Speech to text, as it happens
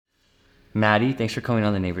Maddi, thanks for coming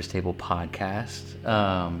on the Neighbors Table podcast.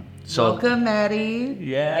 Welcome, Maddi.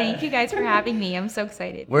 Yeah. Thank you guys for having me. I'm so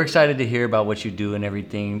excited. We're excited to hear about what you do and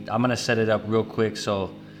everything. I'm going to set it up real quick.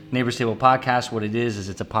 So, Neighbors Table podcast, what it is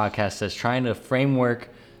it's a podcast that's trying to framework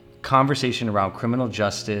conversation around criminal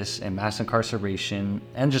justice and mass incarceration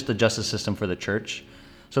and just the justice system for the church.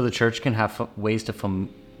 So the church can have ways to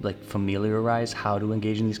familiarize how to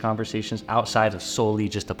engage in these conversations outside of solely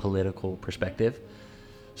just a political perspective.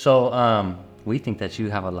 So we think that you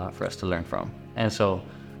have a lot for us to learn from. And so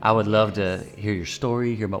I would love to hear your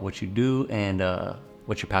story, hear about what you do and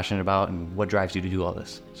what you're passionate about and what drives you to do all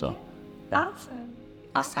this. So Awesome.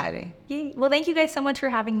 Exciting. Yay. Well, thank you guys so much for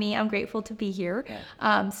having me. I'm grateful to be here.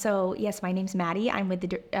 Yeah. So yes, my name's Maddi. I'm with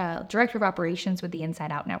the Director of Operations with the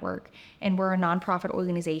Inside Out Network. And we're a nonprofit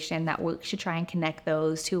organization that works to try and connect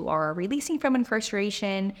those who are releasing from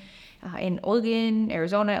incarceration in Oregon,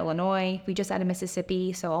 Arizona, Illinois. We just added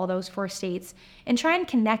Mississippi, so all those 4 states, and try and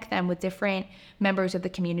connect them with different members of the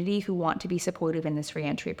community who want to be supportive in this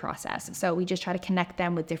reentry process. So we just try to connect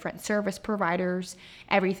them with different service providers,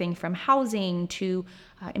 everything from housing to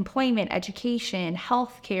employment, education,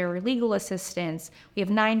 healthcare, legal assistance. We have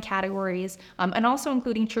 9 categories, and also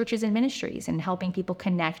including churches and ministries and helping people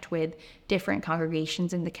connect with different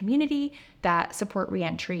congregations in the community that support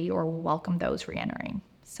reentry or welcome those reentering.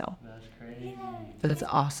 So That's crazy. That's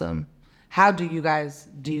awesome. How do you guys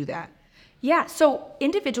do that? yeah, so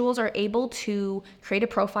individuals are able to create a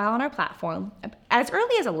profile on our platform as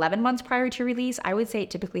early as 11 months prior to release. I would say it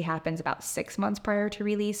typically happens about 6 months prior to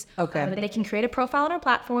release. Okay. They can create a profile on our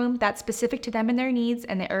platform that's specific to them and their needs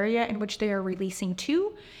and the area in which they are releasing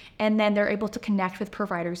to. And then they're able to connect with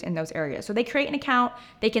providers in those areas. So they create an account.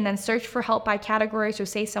 They can then search for help by category. So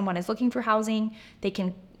say someone is looking for housing, they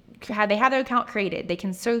have their account created. They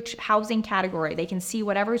can search housing category. They can see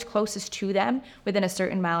whatever is closest to them within a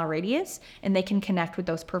certain mile radius, and they can connect with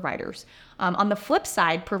those providers. On the flip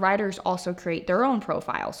side, providers also create their own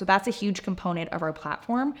profile. So that's a huge component of our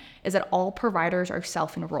platform, is that all providers are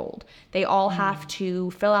self-enrolled. They all have to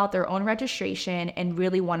fill out their own registration and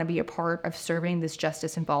really want to be a part of serving this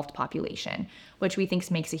justice-involved population, which we think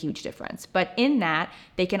makes a huge difference. But in that,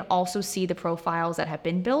 they can also see the profiles that have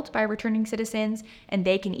been built by returning citizens, and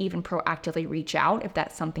they can even proactively reach out if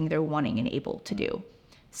that's something they're wanting and able to do.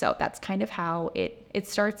 So that's kind of how it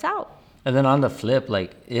starts out. And then on the flip,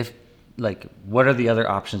 what are the other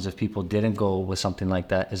options if people didn't go with something like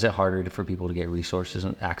that? Is it harder for people to get resources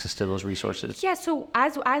and access to those resources? Yeah, so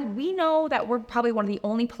as we know that we're probably one of the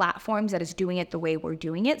only platforms that is doing it the way we're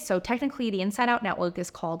doing it. So technically the Inside Out Network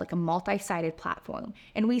is called like a multi-sided platform.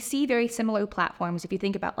 And we see very similar platforms if you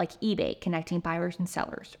think about like eBay connecting buyers and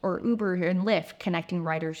sellers, or Uber and Lyft connecting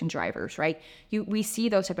riders and drivers, right? We see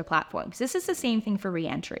those type of platforms. This is the same thing for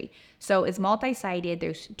reentry. So it's multi-sided.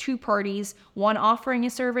 There's 2 parties, one offering a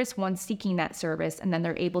service, one seeking that service, and then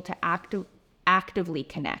they're able to actively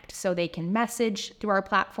connect. So they can message through our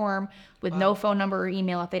platform with no phone number or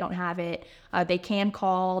email if they don't have it. They can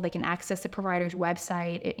call, they can access the provider's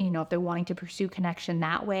website, if they're wanting to pursue connection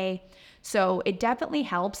that way. So it definitely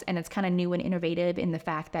helps, and it's kind of new and innovative in the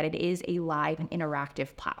fact that it is a live and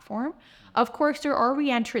interactive platform. Of course,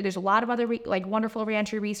 there's a lot of other wonderful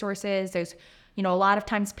reentry resources. There's a lot of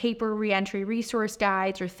times paper reentry resource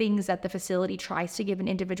guides or things that the facility tries to give an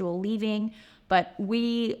individual leaving. But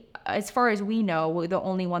as far as we know, we're the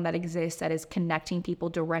only one that exists that is connecting people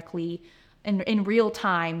directly in real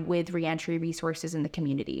time with reentry resources in the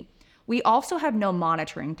community. We also have no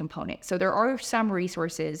monitoring component. So there are some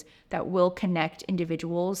resources that will connect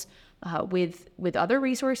individuals with other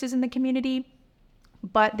resources in the community,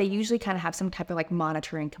 but they usually kind of have some type of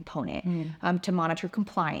monitoring component to monitor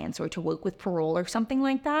compliance or to work with parole or something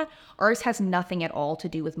like that. Ours has nothing at all to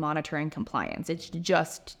do with monitoring compliance. It's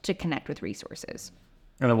just to connect with resources.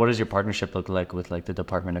 And what does your partnership look like with the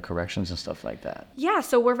Department of Corrections and stuff like that? Yeah,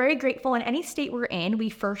 so we're very grateful. In any state we're in,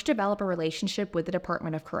 we first develop a relationship with the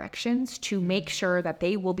Department of Corrections to make sure that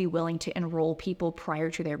they will be willing to enroll people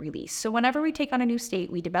prior to their release. So whenever we take on a new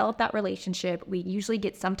state, we develop that relationship. We usually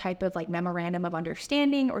get some type of memorandum of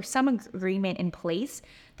understanding or some agreement in place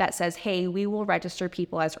that says, hey, we will register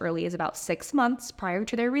people as early as about 6 months prior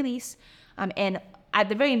to their release. And at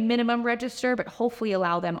the very minimum register, but hopefully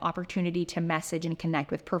allow them opportunity to message and connect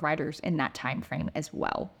with providers in that time frame as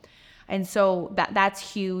well. And so that's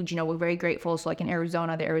huge. We're very grateful. So in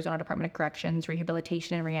Arizona, the Arizona Department of Corrections,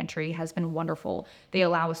 Rehabilitation and Reentry has been wonderful. They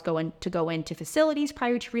allow us to go into facilities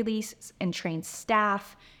prior to release and train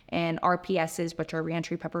staff and RPSs, which are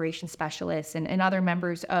reentry preparation specialists, and other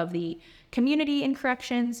members of the community in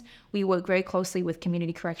corrections. We work very closely with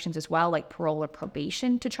community corrections as well, like parole or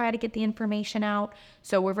probation, to try to get the information out.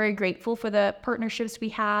 So we're very grateful for the partnerships we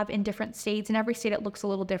have in different states. In every state, it looks a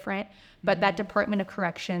little different, but that Department of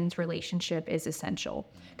Corrections relationship is essential.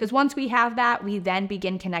 Because once we have that, we then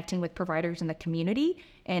begin connecting with providers in the community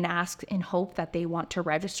and ask and hope that they want to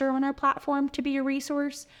register on our platform to be a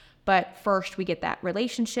resource. But first, we get that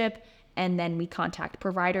relationship, and then we contact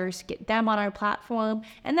providers, get them on our platform.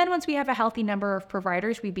 And then once we have a healthy number of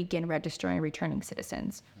providers, we begin registering returning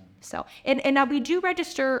citizens. So, and now we do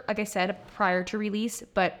register, like I said, prior to release,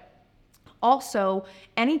 but also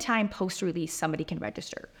anytime post-release, somebody can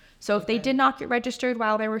register. So if they did not get registered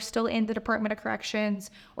while they were still in the Department of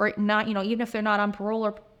Corrections, or not, even if they're not on parole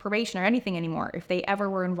or probation or anything anymore, if they ever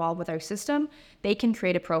were involved with our system, they can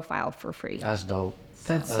create a profile for free. That's dope.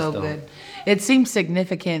 That's so dope. Good. It seems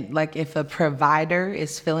significant, like if a provider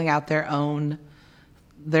is filling out their own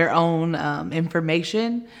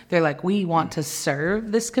information, they're like, we want to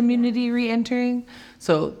serve this community reentering.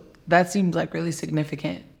 So that seems like really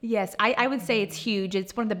significant. Yes, I would say it's huge.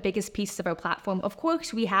 It's one of the biggest pieces of our platform. Of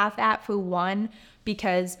course, we have that for one,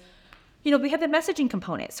 because we have the messaging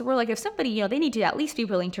component. So we're like, if somebody, they need to at least be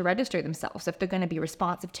willing to register themselves if they're going to be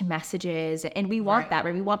responsive to messages. And we want that,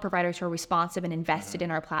 right? We want providers who are responsive and invested in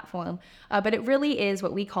our platform. But it really is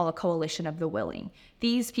what we call a coalition of the willing.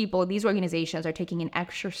 These people, these organizations are taking an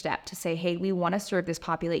extra step to say, hey, we want to serve this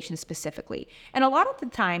population specifically. And a lot of the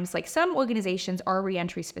times, like some organizations are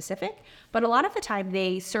reentry specific, but a lot of the time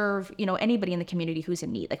they serve, anybody in the community who's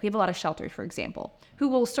in need. Like we have a lot of shelters, for example, who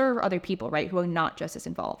will serve other people, right, who are not just as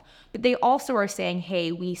involved. But they also are saying,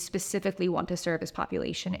 hey, we specifically want to serve this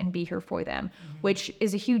population and be here for them, which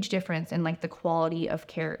is a huge difference in like the quality of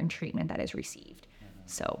care and treatment that is received.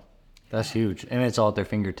 So that's huge. And it's all at their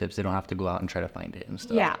fingertips. They don't have to go out and try to find it and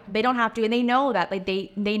stuff. Yeah, they don't have to. And they know that, like,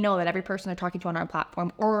 they know that every person they're talking to on our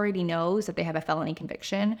platform already knows that they have a felony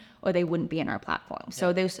conviction or they wouldn't be in our platform.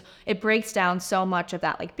 So it breaks down so much of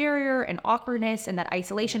that, like, barrier and awkwardness and that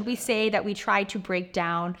isolation. We say that we try to break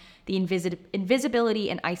down the invisibility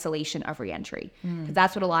and isolation of reentry. Because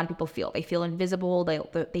that's what a lot of people feel. They feel invisible.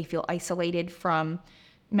 They feel isolated from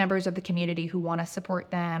members of the community who want to support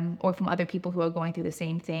them or from other people who are going through the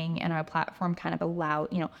same thing. And our platform kind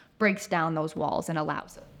of breaks down those walls and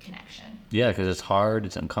allows a connection. Yeah, because it's hard,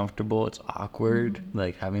 it's uncomfortable, it's awkward,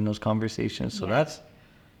 like having those conversations. So that's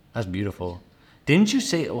beautiful. Didn't you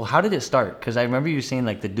say, well, how did it start? Because I remember you saying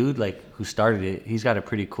like the dude like who started it, he's got a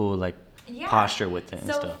pretty cool posture with it and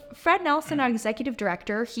stuff. Fred Nelson, our executive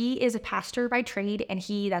director, he is a pastor by trade, and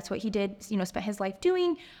that's what he did, spent his life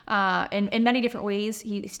doing in many different ways.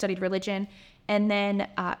 He studied religion, and then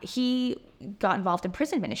he got involved in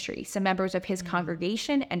prison ministry. Some members of his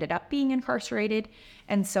congregation ended up being incarcerated,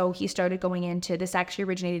 and so he started going into, this actually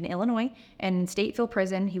originated in Illinois, and in Stateville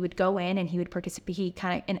Prison, he would go in and he would participate, he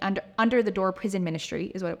kind of, under the door prison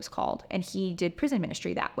ministry is what it was called, and he did prison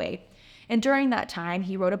ministry that way. And during that time,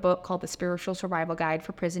 he wrote a book called The Spiritual Survival Guide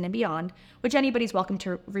for Prison and Beyond, which anybody's welcome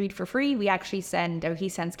to read for free. We actually he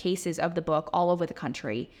sends cases of the book all over the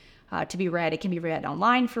country to be read. It can be read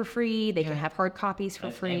online for free. They can have hard copies for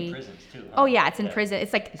free. In prisons too, huh? Oh yeah, it's in prison.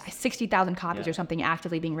 It's like 60,000 copies or something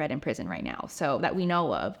actively being read in prison right now, so that we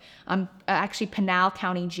know of. Actually, Pinal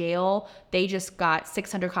County Jail, they just got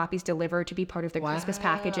 600 copies delivered to be part of their Christmas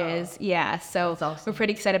packages. Yeah, so we're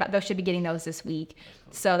pretty excited about those. Should be getting those this week.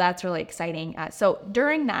 So that's really exciting. So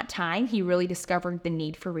during that time, he really discovered the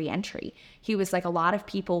need for reentry. He was like, a lot of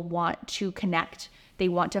people want to connect. They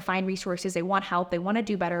want to find resources. They want help. They want to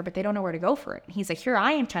do better, but they don't know where to go for it. He's like, here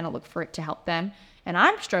I am trying to look for it to help them, and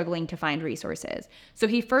I'm struggling to find resources. So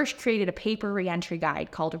he first created a paper reentry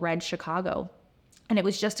guide called Red Chicago, and it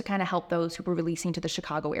was just to kind of help those who were releasing to the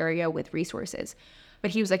Chicago area with resources. But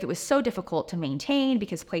he was like, it was so difficult to maintain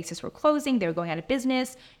because places were closing, they were going out of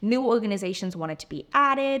business, new organizations wanted to be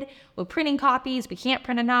added, we're printing copies, we can't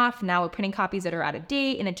print enough, now we're printing copies that are out of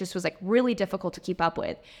date, and it just was like really difficult to keep up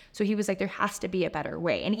with. So he was like, there has to be a better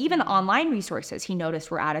way. And even online resources he noticed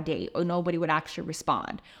were out of date, or nobody would actually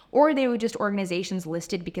respond. Or they were just organizations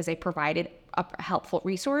listed because they provided a helpful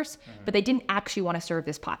resource, but they didn't actually want to serve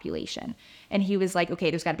this population. And he was like, okay,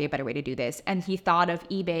 there's got to be a better way to do this. And he thought of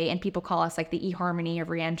eBay, and people call us like the eHarmony of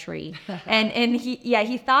reentry. and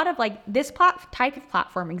he thought of like, this type of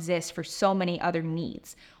platform exists for so many other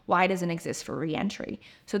needs. Why doesn't it exist for reentry?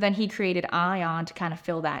 So then he created Ion to kind of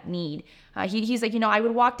fill that need. He's like, I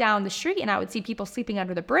would walk down the street and I would see people sleeping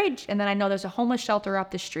under the bridge, and then I know there's a homeless shelter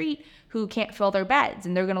up the street who can't fill their beds,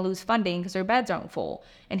 and they're going to lose funding because their beds aren't full.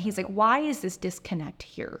 And he's like, why is this disconnect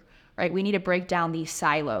here? right? We need to break down these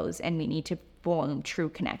silos and we need to form true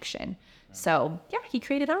connection. So yeah, he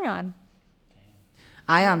created Ion.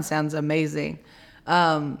 Ion sounds amazing.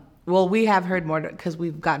 Well, we have heard more because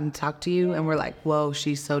we've gotten to talk to you and we're like, whoa,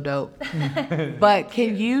 she's so dope. But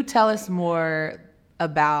can you tell us more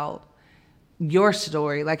about your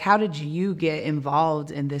story? Like, how did you get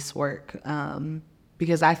involved in this work?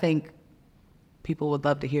 Because I think people would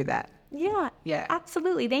love to hear that. Yeah,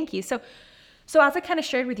 absolutely. Thank you. So as I kind of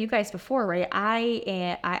shared with you guys before, right?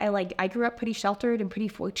 I grew up pretty sheltered and pretty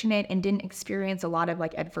fortunate and didn't experience a lot of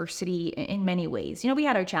like adversity in many ways. You know, we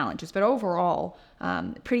had our challenges, but overall,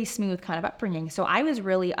 pretty smooth kind of upbringing. So I was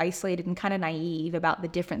really isolated and kind of naive about the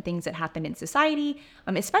different things that happened in society,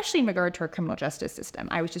 especially in regard to our criminal justice system.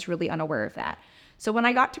 I was just really unaware of that. So when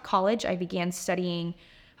I got to college, I began studying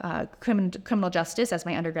criminal justice as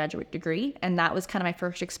my undergraduate degree. And that was kind of my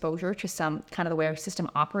first exposure to some kind of the way our system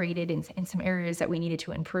operated in some areas that we needed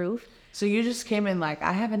to improve. So you just came in like,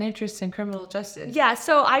 I have an interest in criminal justice. Yeah.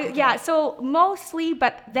 So mostly,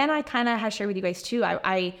 but then I kind of had shared with you guys too.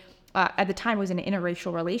 I at the time was in an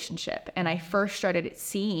interracial relationship, and I first started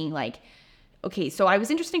seeing like, okay, so I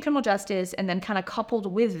was interested in criminal justice, and then kind of coupled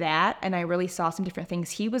with that, and I really saw some different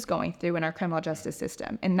things he was going through in our criminal justice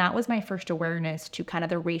system. And that was my first awareness to kind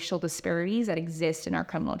of the racial disparities that exist in our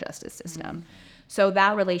criminal justice system. Mm-hmm. So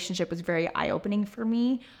that relationship was very eye-opening for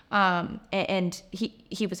me. And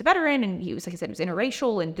he was a veteran, and he was, like I said, he was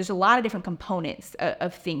interracial, and there's a lot of different components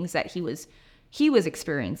of things that he was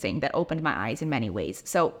experiencing that opened my eyes in many ways.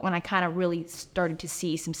 So when I kind of really started to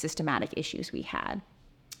see some systematic issues we had.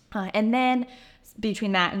 And then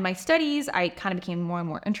between that and my studies, I kind of became more and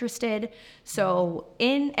more interested. So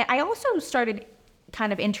I also started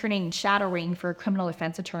kind of interning and shadowing for a criminal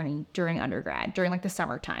defense attorney during undergrad, during like the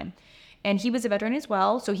summertime. And he was a veteran as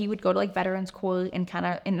well. So he would go to like veterans court and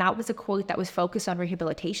that was a court that was focused on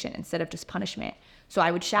rehabilitation instead of just punishment. So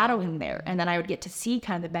I would shadow him there, and then I would get to see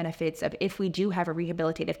kind of the benefits of, if we do have a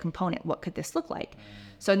rehabilitative component, what could this look like?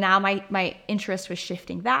 So now my interest was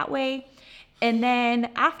shifting that way. And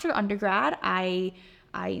then after undergrad, I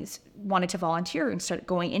wanted to volunteer and start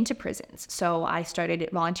going into prisons. So I started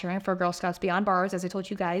volunteering for Girl Scouts Beyond Bars, as I told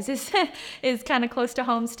you guys, is kind of close to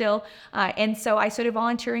home still. And so I started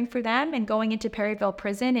volunteering for them and going into Perryville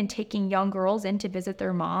Prison and taking young girls in to visit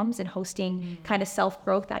their moms and hosting kind of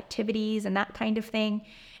self-growth activities and that kind of thing.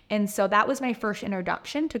 And so that was my first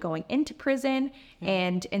introduction to going into prison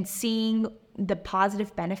and seeing the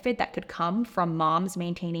positive benefit that could come from moms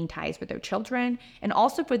maintaining ties with their children, and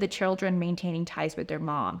also for the children maintaining ties with their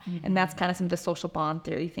mom. Mm-hmm. And that's kind of some of the social bond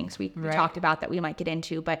theory things we talked about that we might get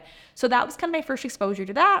into. But so that was kind of my first exposure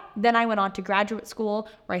to that. Then I went on to graduate school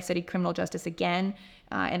where I studied criminal justice again.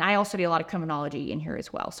 And I also did a lot of criminology in here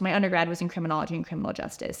as well. So my undergrad was in criminology and criminal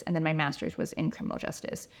justice, and then my master's was in criminal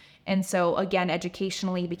justice. And so again,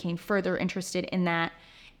 educationally became further interested in that.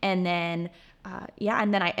 And then,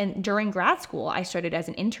 and during grad school, I started as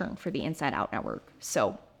an intern for the Inside Out Network.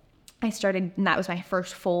 So I started, and that was my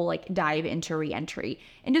first full like dive into reentry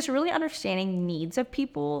and just really understanding needs of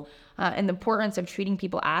people and the importance of treating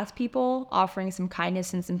people as people, offering some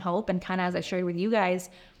kindness and some hope. And kind of as I shared with you guys,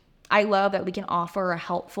 I love that we can offer a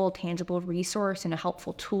helpful, tangible resource and a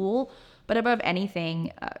helpful tool. But above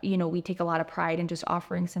anything, we take a lot of pride in just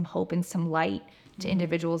offering some hope and some light to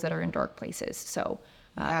individuals that are in dark places. So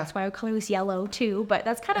that's why our color was yellow too. But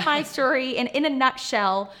that's kind of my story in a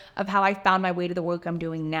nutshell of how I found my way to the work I'm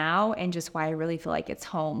doing now and just why I really feel like it's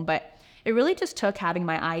home. But it really just took having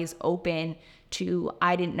my eyes open to,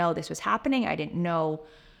 I didn't know this was happening. I didn't know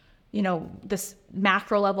this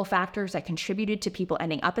macro level factors that contributed to people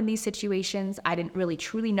ending up in these situations. I didn't really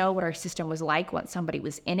truly know what our system was like once somebody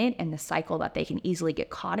was in it and the cycle that they can easily get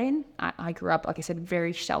caught in. I grew up, like I said,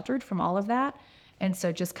 very sheltered from all of that. And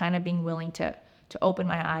so just kind of being willing to open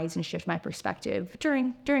my eyes and shift my perspective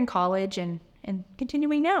during college and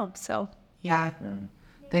continuing now. So yeah.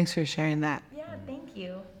 Thanks for sharing that. Yeah, thank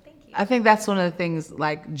you. I think that's one of the things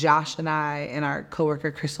like Josh and I and our coworker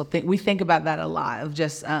Crystal we think about that a lot of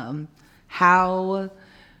just how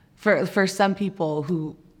for some people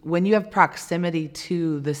who, when you have proximity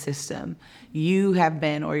to the system, you have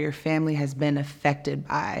been or your family has been affected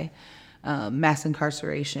by mass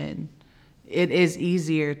incarceration. It is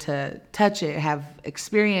easier to touch it, have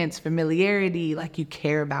experience, familiarity, like you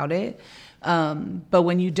care about it. But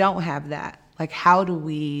when you don't have that, like how do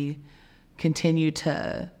we continue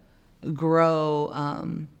to grow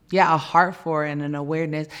a heart for it and an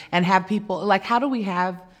awareness and have people, like how do we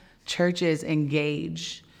have churches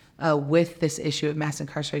engage with this issue of mass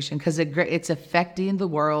incarceration? Because it's affecting the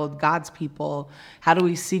world, God's people. How do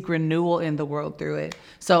we seek renewal in the world through it?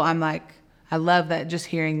 So I'm like, I love that, just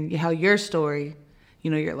hearing how your story,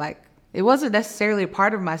 you're like, it wasn't necessarily a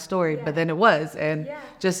part of my story, but then it was. And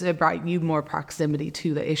just it brought you more proximity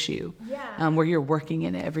to the issue, where you're working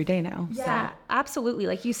in it every day now. Yeah, absolutely.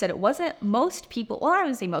 Like you said, it wasn't most people, well, I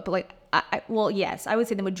wouldn't say most, but like, yes, I would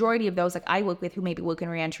say the majority of those like I work with who maybe work in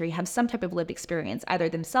reentry have some type of lived experience. Either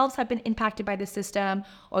themselves have been impacted by the system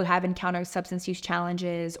or have encountered substance use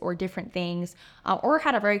challenges or different things, or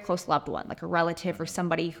had a very close loved one, like a relative or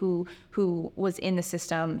somebody who was in the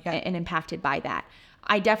system and impacted by that.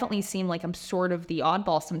 I definitely seem like I'm sort of the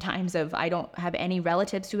oddball sometimes of I don't have any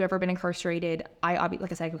relatives who've ever been incarcerated.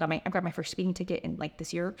 Like I said, I got my first speeding ticket in like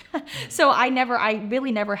this year. So I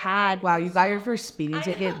really never had. Wow, you got your first speeding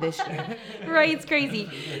ticket this year. Right, it's crazy.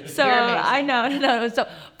 So I know, no. So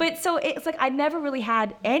it's like I never really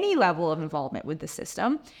had any level of involvement with the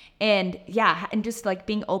system. And and just like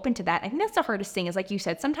being open to that. I think that's the hardest thing is like you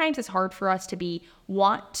said, sometimes it's hard for us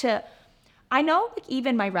to I know, like,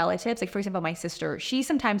 even my relatives, like, for example, my sister, she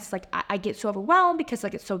sometimes, like, I get so overwhelmed because,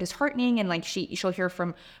 like, it's so disheartening. And, like, she'll hear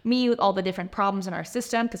from me with all the different problems in our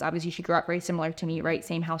system because obviously she grew up very similar to me, right?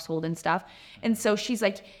 Same household and stuff. And so she's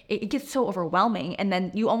like, it gets so overwhelming. And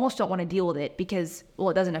then you almost don't want to deal with it because, well,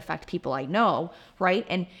 it doesn't affect people I know, right?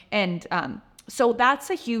 So that's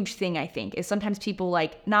a huge thing, I think, is sometimes people,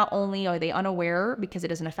 like, not only are they unaware because it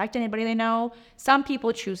doesn't affect anybody they know, some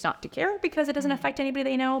people choose not to care because it doesn't affect anybody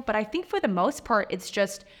they know. But I think for the most part, it's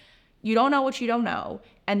just you don't know what you don't know.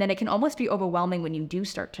 And then it can almost be overwhelming when you do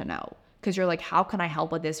start to know because you're like, how can I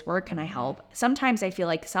help with this? Where can I help? Sometimes I feel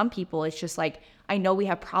like some people, it's just like, I know we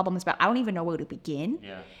have problems, but I don't even know where to begin.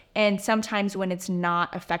 Yeah. And sometimes when it's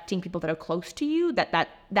not affecting people that are close to you, that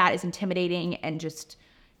is intimidating and just...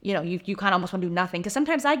 you kind of almost want to do nothing. Because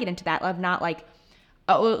sometimes I get into that of not like,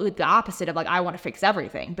 the opposite of like, I want to fix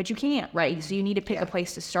everything. But you can't, right? So you need to pick a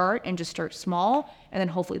place to start and just start small. And then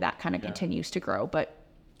hopefully that kind of continues to grow. But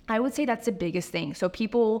I would say that's the biggest thing. So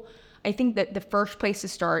people, I think that the first place to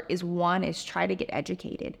start is try to get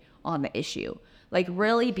educated on the issue. Like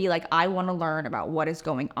really be like, I want to learn about what is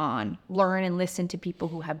going on, learn and listen to people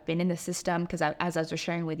who have been in the system. Because as I was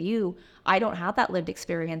sharing with you, I don't have that lived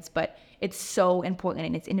experience, but it's so important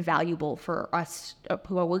and it's invaluable for us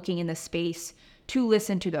who are working in this space to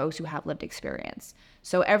listen to those who have lived experience.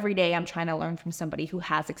 So every day I'm trying to learn from somebody who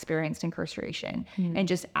has experienced incarceration and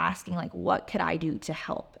just asking like, what could I do to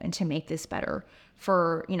help and to make this better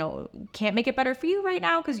for, can't make it better for you right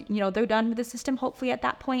now because, they're done with the system hopefully at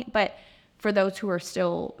that point. But for those who are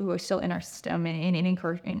still in our system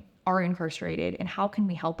and are incarcerated, and how can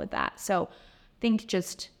we help with that? So I think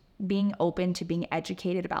just being open to being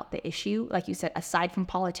educated about the issue, like you said, aside from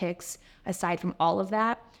politics, aside from all of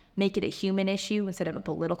that, make it a human issue instead of a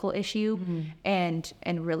political issue, and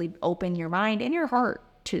really open your mind and your heart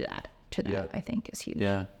to that. I think is huge.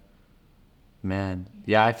 Yeah, man.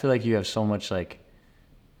 Yeah, I feel like you have so much like.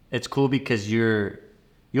 It's cool because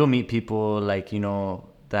you'll meet people like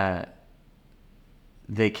that.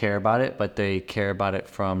 They care about it, but they care about it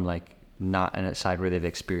from like not on a side where they've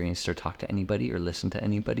experienced or talked to anybody or listened to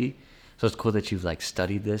anybody. So it's cool that you've like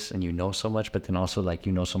studied this and so much, but then also like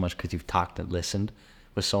so much because you've talked and listened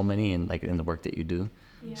with so many and like in the work that you do.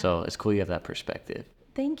 Yeah. So it's cool you have that perspective.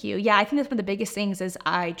 Thank you. Yeah, I think that's one of the biggest things is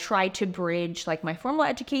I try to bridge like my formal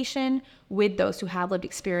education with those who have lived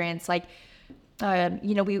experience. Like,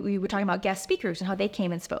 we were talking about guest speakers and how they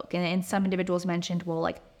came and spoke. And some individuals mentioned, well,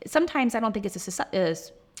 like sometimes I don't think it's a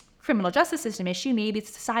criminal justice system issue. Maybe it's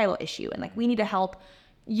a societal issue. And like we need to help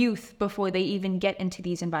youth before they even get into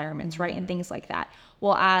these environments, right? And things like that.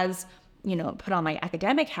 Well, as put on my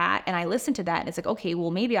academic hat and I listen to that and it's like, okay, well,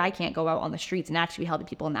 maybe I can't go out on the streets and actually help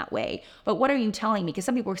people in that way. But what are you telling me? Because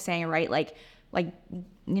some people are saying, right, like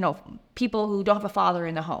people who don't have a father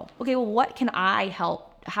in the home. Okay, well, what can I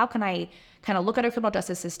help? How can I kind of look at our criminal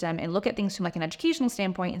justice system and look at things from like an educational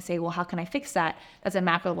standpoint and say, well, how can I fix that? That's a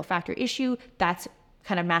macro level factor issue. That's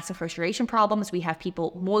kind of mass incarceration problems. We have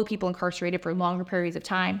more people incarcerated for longer periods of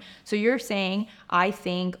time. So you're saying, I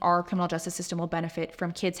think our criminal justice system will benefit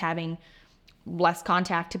from kids having less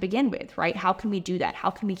contact to begin with, right? How can we do that? How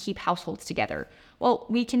can we keep households together? Well,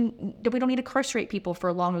 we don't need to incarcerate people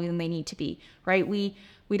for longer than they need to be, right? We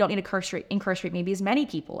don't need to incarcerate maybe as many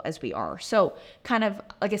people as we are. So kind of,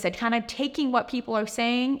 like I said, kind of taking what people are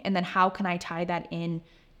saying and then how can I tie that in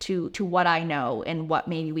to what I know and what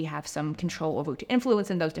maybe we have some control over to influence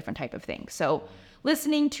and those different type of things. So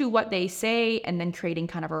listening to what they say and then creating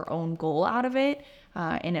kind of our own goal out of it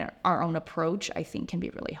and our own approach, I think can be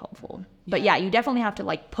really helpful. Yeah. But yeah, you definitely have to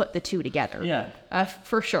like put the two together. Yeah.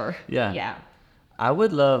 For sure. Yeah. Yeah. I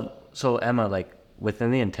would love, so Emma, like within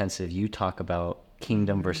the intensive, you talk about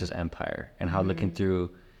kingdom versus empire and how looking through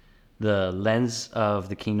the lens of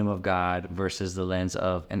the kingdom of God versus the lens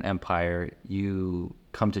of an empire, you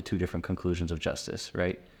come to two different conclusions of justice,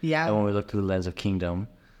 right? Yeah. And when we look through the lens of kingdom,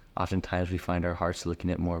 oftentimes we find our hearts looking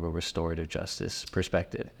at more of a restorative justice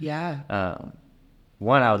perspective. Yeah.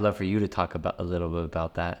 One, I would love for you to talk about a little bit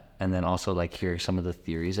about that, and then also like hear some of the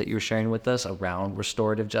theories that you were sharing with us around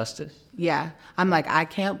restorative justice. Yeah. I'm like, I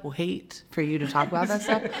can't wait for you to talk about that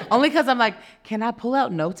stuff. Only because I'm like, can I pull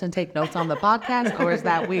out notes and take notes on the podcast, or is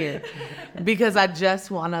that weird? Because I just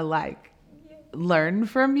want to like learn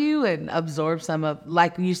from you and absorb some of,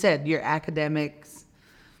 like you said, your academics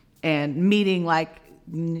and meeting like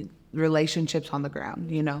relationships on the ground,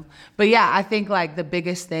 you know? But yeah, I think like the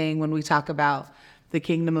biggest thing when we talk about the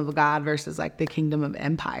kingdom of God versus like the kingdom of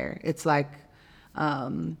empire, it's like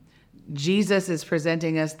Jesus is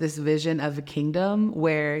presenting us this vision of a kingdom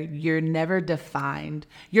where you're never defined.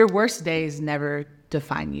 Your worst days never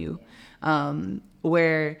define you.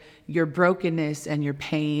 Where your brokenness and your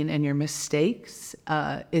pain and your mistakes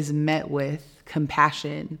is met with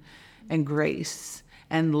compassion and grace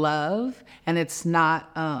and love. And it's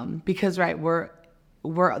not because right,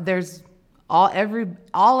 there's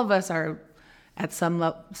all of us are at some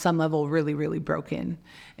level really, really broken.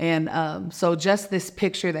 And so just this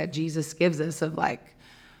picture that Jesus gives us of like,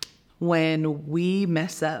 when we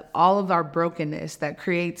mess up, all of our brokenness that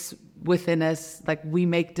creates within us, like we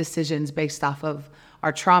make decisions based off of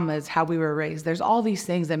our traumas, how we were raised. There's all these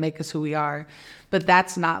things that make us who we are, but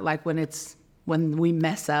that's not like when we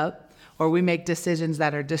mess up or we make decisions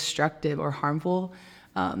that are destructive or harmful,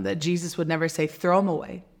 that Jesus would never say, throw them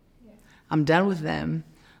away. Yeah. I'm done with them.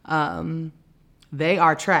 They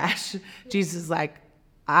are trash. Jesus is like,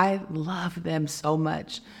 I love them so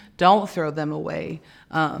much. Don't throw them away.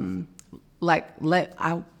 I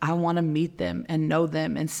want to meet them and know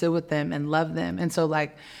them and sit with them and love them. And so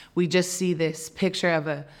like, we just see this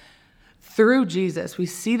picture through Jesus, we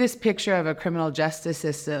see this picture of a criminal justice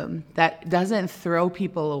system that doesn't throw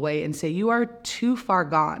people away and say, you are too far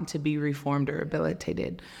gone to be reformed or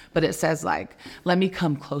rehabilitated. But it says like, let me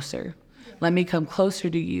come closer. Let me come closer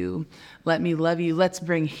to you. Let me love you. Let's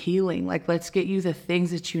bring healing. Like, let's get you the things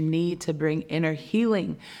that you need to bring inner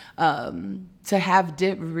healing, to have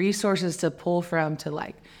resources to pull from, to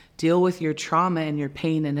like deal with your trauma and your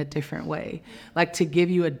pain in a different way, like to give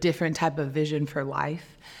you a different type of vision for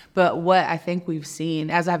life. But what I think we've seen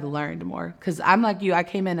as I've learned more, because I'm like you, I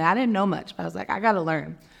came in and I didn't know much, but I was like, I got to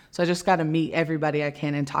learn. So I just got to meet everybody I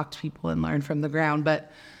can and talk to people and learn from the ground.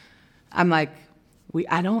 But I'm like,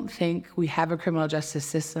 I don't think we have a criminal justice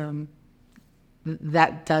system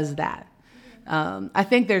that does that. I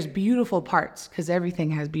think there's beautiful parts, because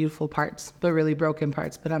everything has beautiful parts, but really broken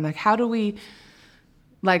parts. But I'm like, how do we,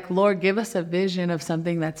 like, Lord, give us a vision of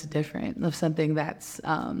something that's different, of something that's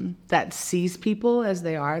that sees people as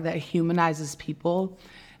they are, that humanizes people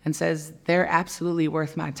and says, they're absolutely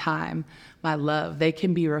worth my time, my love. They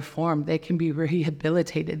can be reformed. They can be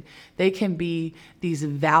rehabilitated. They can be these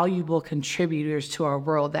valuable contributors to our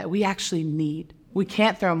world that we actually need. We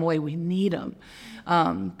can't throw them away. We need them.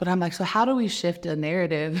 But I'm like, so how do we shift a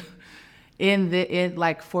narrative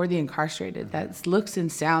like for the incarcerated that looks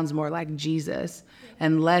and sounds more like Jesus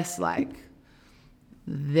and less like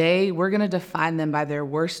we're going to define them by their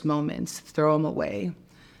worst moments, throw them away.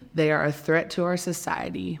 They are a threat to our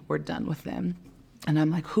society. We're done with them. And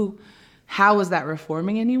I'm like, how is that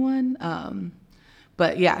reforming anyone?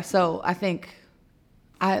 But yeah, so I think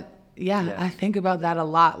I think about that a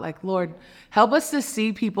lot. Like, Lord, help us to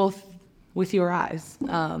see people with your eyes.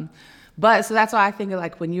 But so that's why I think of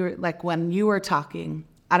like when you were talking,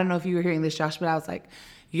 I don't know if you were hearing this, Josh, but I was like,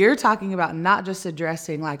 you're talking about not just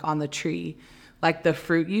addressing like on the tree, like the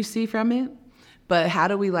fruit you see from it, but how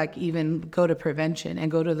do we like even go to prevention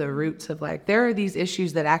and go to the roots of like, there are these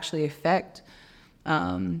issues that actually affect,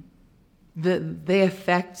 they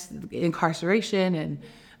affect incarceration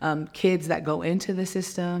and kids that go into the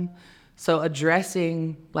system. So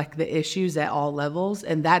addressing like the issues at all levels,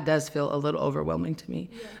 and that does feel a little overwhelming to me.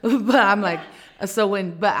 Yeah. But I'm like,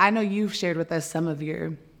 but I know you've shared with us some of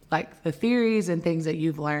your like the theories and things that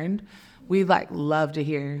you've learned. We'd like love to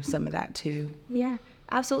hear some of that too. Yeah.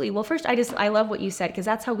 Absolutely. Well, first, I love what you said, because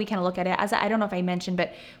that's how we kind of look at it. As I don't know if I mentioned,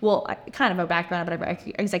 but kind of a background, but I'm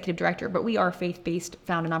executive director, but we are a faith-based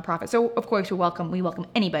founded nonprofit. So of course we welcome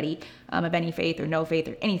anybody of any faith or no faith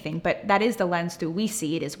or anything, but that is the lens through we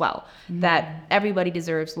see it as well, that everybody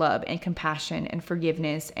deserves love and compassion and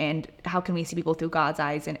forgiveness. And how can we see people through God's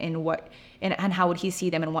eyes and how would he see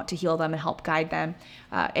them and want to heal them and help guide them,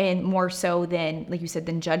 and more so than, like you said,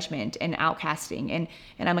 than judgment and outcasting.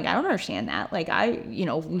 And I'm like, I don't understand that. Like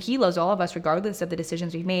he loves all of us regardless of the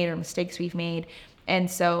decisions we've made or mistakes we've made. And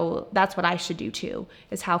so that's what I should do too,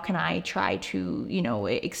 is how can I try to,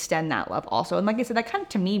 extend that love also. And like I said, that kind of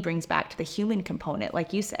to me brings back to the human component.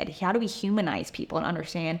 Like you said, how do we humanize people and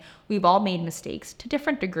understand we've all made mistakes to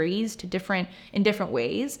different degrees, in different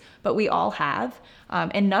ways, but we all have.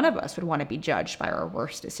 And none of us would want to be judged by our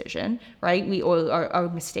worst decision, right? We all our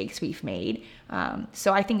mistakes we've made.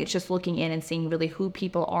 So I think it's just looking in and seeing really who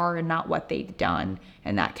people are and not what they've done.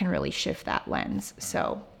 And that can really shift that lens.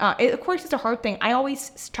 So of course, it's a hard thing. I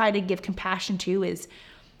always try to give compassion to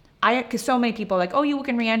because so many people are like, oh, you work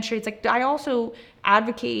in reentry. It's like, I also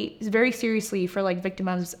advocate very seriously for like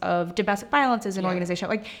victims of domestic violence as an organization.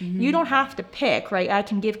 Like you don't have to pick, right? I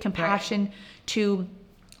can give compassion to,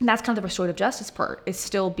 and that's kind of the restorative justice part, is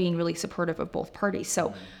still being really supportive of both parties.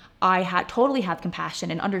 So I totally have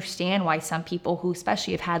compassion and understand why some people who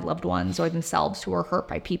especially have had loved ones or themselves who are hurt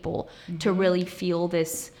by people to really feel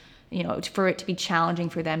this, for it to be challenging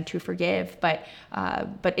for them to forgive. But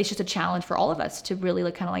it's just a challenge for all of us to really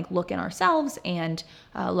look in ourselves and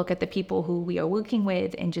look at the people who we are working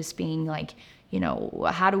with and just being like,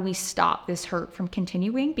 how do we stop this hurt from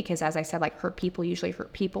continuing? Because as I said, like hurt people usually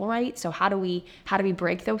hurt people, right? So how do we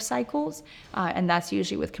break those cycles? And that's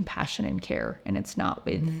usually with compassion and care, and it's not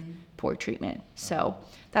with poor treatment. So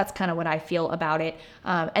that's kind of what I feel about it.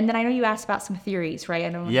 And then I know you asked about some theories, right? I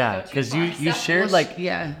don't Yeah, because you shared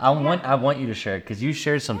I want you to share it because you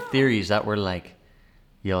shared some theories that were like,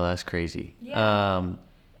 yo, that's crazy. Yeah.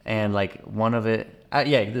 And like one of it.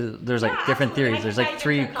 There's like different theories. There's like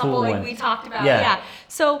three cool ones. We talked about. Yeah.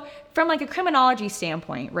 So from like a criminology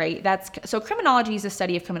standpoint, right? So criminology is a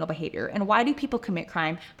study of criminal behavior and why do people commit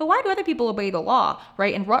crime, but why do other people obey the law,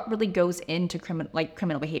 right? And what really goes into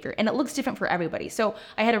criminal behavior, and it looks different for everybody. So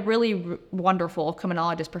I had a really wonderful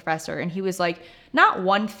criminologist professor, and he was like, not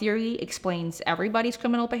one theory explains everybody's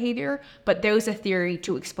criminal behavior, but there's a theory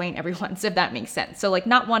to explain everyone's, if that makes sense. So like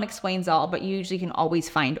not one explains all, but you usually can always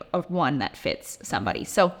find one that fits somebody.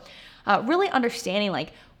 So really understanding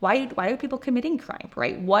like why are people committing crime,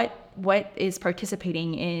 right? What is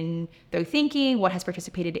participating in their thinking? What has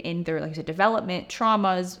participated in their development,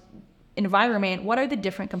 traumas, environment? What are the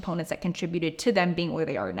different components that contributed to them being where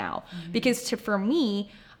they are now? Because for me,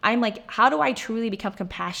 I'm like, how do I truly become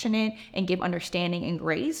compassionate and give understanding and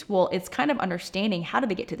grace? Well, it's kind of understanding how did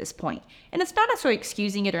they get to this point? And it's not necessarily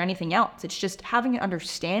excusing it or anything else. It's just having an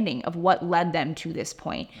understanding of what led them to this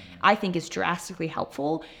point. I think is drastically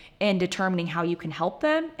helpful in determining how you can help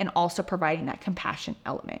them and also providing that compassion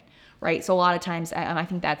element, right? So a lot of times, I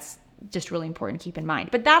think that's just really important to keep in mind.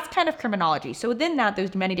 But that's kind of criminology. So within that,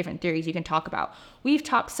 there's many different theories you can talk about. We've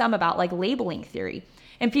talked some about like labeling theory.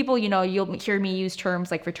 And people, you'll hear me use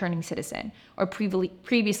terms like returning citizen or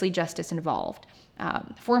previously justice involved,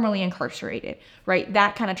 formerly incarcerated, right?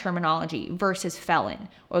 That kind of terminology versus felon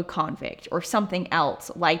or convict or something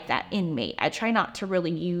else like that, inmate. I try not to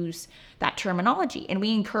really use that terminology. And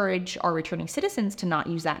we encourage our returning citizens to not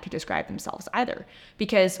use that to describe themselves either.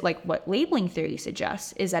 Because like what labeling theory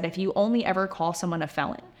suggests is that if you only ever call someone a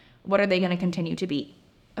felon, what are they going to continue to be?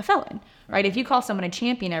 A felon, right? If you call someone a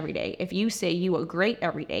champion every day, if you say you are great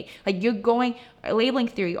every day, like labeling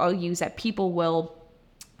theory argues that people will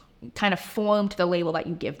kind of form to the label that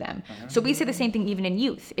you give them. So we say the same thing even in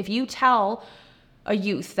youth. If you tell a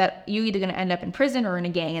youth that you're either going to end up in prison or in a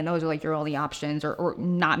gang, and those are like your only options, or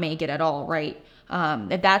not make it at all, right?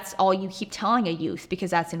 If that's all you keep telling a youth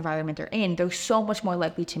because that's the environment they're in, they're so much more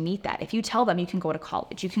likely to meet that. If you tell them you can go to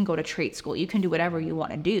college, you can go to trade school, you can do whatever you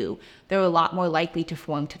want to do, they're a lot more likely to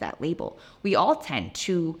form to that label. We all tend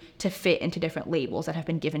to fit into different labels that have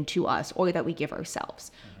been given to us or that we give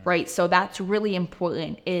ourselves, right? So that's really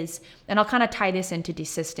important and I'll kind of tie this into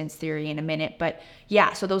desistance theory in a minute, but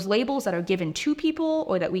yeah, so those labels that are given to people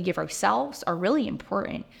or that we give ourselves are really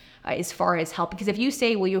important. As far as help, because if you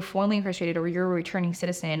say, well, you're formerly incarcerated or you're a returning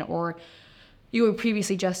citizen or you were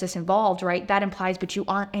previously justice involved, right? That implies, but you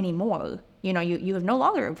aren't anymore. You have no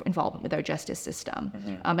longer involvement with our justice system.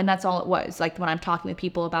 And that's all it was. Like when I'm talking with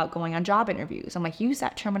people about going on job interviews, I'm like, use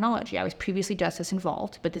that terminology. I was previously justice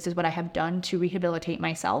involved, but this is what I have done to rehabilitate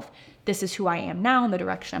myself. This is who I am now and the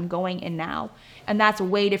direction I'm going in now. And that's a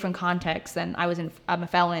way different context than I'm a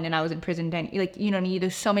felon and I was in prison.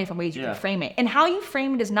 There's so many different ways you can frame it. And how you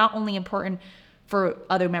frame it is not only important for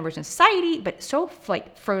other members in society, but so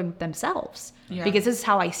for themselves. Yeah. Because this is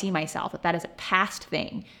how I see myself, that is a past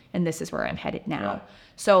thing, and this is where I'm headed now. Yeah.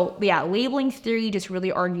 So labeling theory just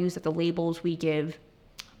really argues that the labels we give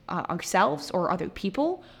ourselves or other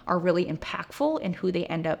people are really impactful in who they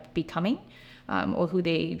end up becoming or who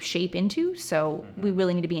they shape into. So we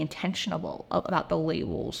really need to be intentional about the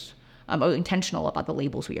labels,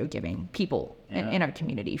 we are giving people in our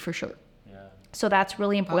community, for sure. So that's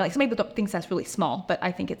really important. Like some people don't think that's really small, but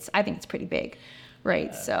I think it's pretty big,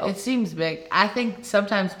 right? So It seems big. I think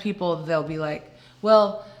sometimes people, they'll be like,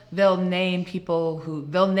 well, they'll name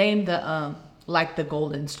the like the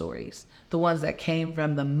golden stories, the ones that came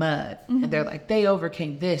from the mud, and they're like, they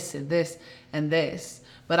overcame this and this and this.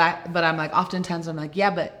 But I'm like, oftentimes I'm like,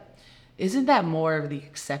 yeah, but isn't that more of the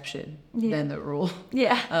exception than the rule?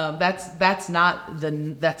 Yeah. That's not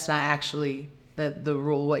actually the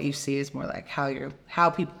rule. What you see is more like how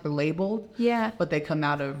people are labeled. Yeah. What they come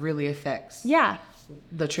out of really affects. Yeah.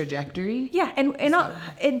 The trajectory. Yeah, and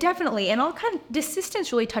it definitely, and all kind of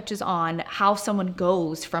desistance really touches on how someone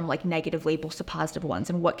goes from like negative labels to positive ones,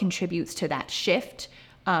 and what contributes to that shift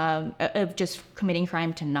of just committing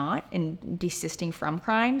crime to not, and desisting from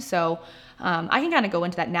crime. So I can kind of go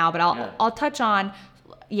into that now, but I'll touch on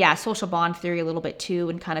social bond theory a little bit too,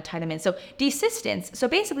 and kind of tie them in. So desistance. So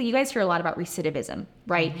basically, you guys hear a lot about recidivism,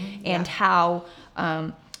 right? And how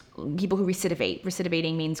people who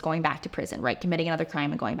recidivating means going back to prison, right? Committing another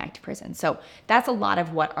crime and going back to prison. So that's a lot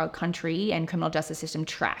of what our country and criminal justice system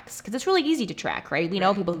tracks, because it's really easy to track, right? We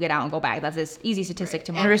know people who get out and go back. That's this easy statistic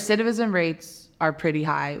to And recidivism rates are pretty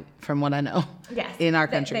high from what I know. Yes, in our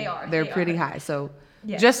country. they are. They're pretty high. So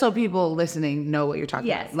just so people listening know what you're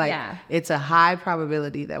talking about. Like it's a high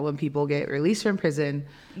probability that when people get released from prison,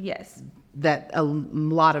 that a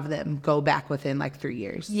lot of them go back within like 3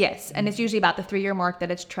 years. Yes, and it's usually about the 3-year mark that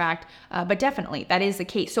it's tracked, but definitely that is the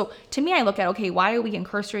case. So to me, I look at, okay, why are we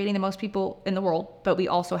incarcerating the most people in the world, but we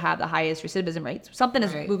also have the highest recidivism rates?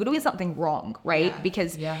 We're doing something wrong, right?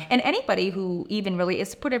 Because, and anybody who even really is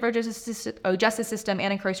supportive of justice system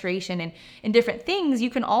and incarceration and in different things, you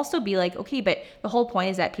can also be like, okay, but the whole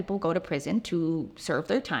point is that people go to prison to serve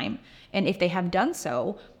their time. And if they have done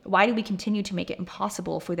so, why do we continue to make it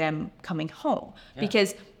impossible for them coming home?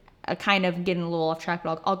 Because kind of getting a little off track,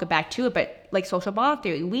 but I'll get back to it. But like social bond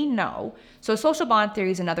theory, we know. So social bond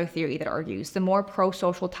theory is another theory that argues the more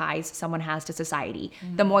pro-social ties someone has to society,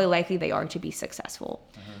 the more likely they are to be successful.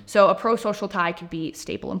 So a pro-social tie could be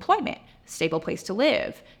stable employment, stable place to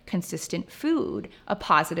live, consistent food, a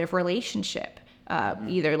positive relationship,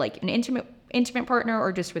 either like an intimate partner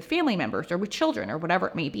or just with family members or with children or whatever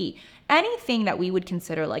it may be. Anything that we would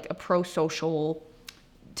consider like a pro-social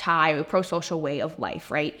tie or pro-social way of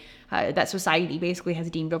life, right? That society basically has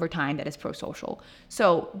deemed over time that is pro-social.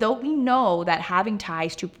 So though we know that having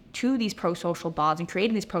ties to these pro-social bonds and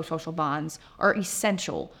creating these pro-social bonds are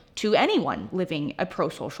essential to anyone living a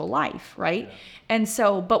pro-social life, right? And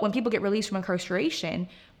so, but when people get released from incarceration,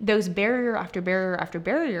 those barrier after barrier after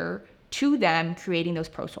barrier to them creating those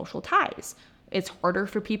pro-social ties. It's harder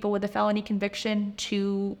for people with a felony conviction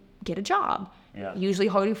to get a job. Usually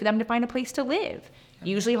harder for them to find a place to live.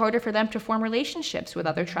 Usually harder for them to form relationships with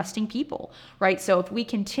other trusting people, right? So if we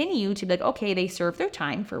continue to be like, okay, they served their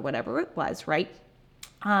time for whatever it was, right?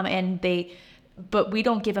 But we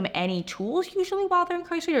don't give them any tools usually while they're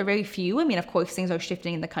incarcerated, or very few. I mean, of course, things are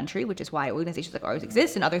shifting in the country, which is why organizations like ours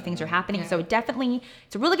exist and other things are happening. So definitely,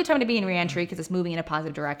 it's a really good time to be in reentry because it's moving in a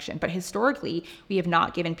positive direction. But historically, we have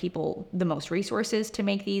not given people the most resources to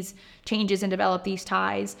make these changes and develop these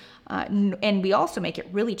ties. And we also make it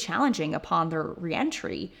really challenging upon their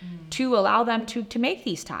reentry to allow them to make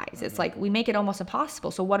these ties. It's like we make it almost impossible.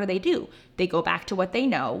 So what do? They go back to what they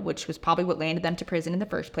know, which was probably what landed them to prison in the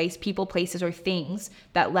first place. People, places, or things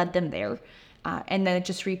that led them there. And then it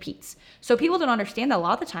just repeats. So people don't understand that a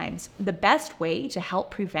lot of the times the best way to help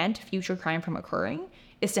prevent future crime from occurring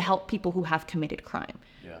is to help people who have committed crime,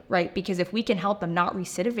 right? Because if we can help them not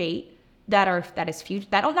recidivate, that is future.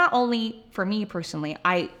 That not only for me personally,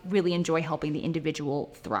 I really enjoy helping the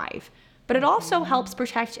individual thrive, but it also helps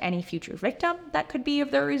protect any future victim that could be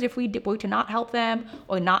of theirs if we were to not help them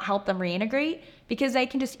or not help them reintegrate, because they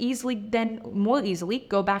can just more easily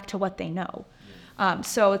go back to what they know.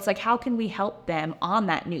 So it's like, how can we help them on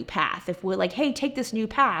that new path? If we're like, hey, take this new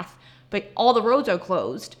path, but all the roads are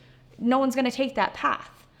closed, no one's going to take that path.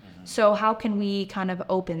 So how can we kind of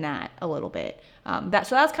open that a little bit? So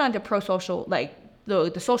that's kind of the pro-social, like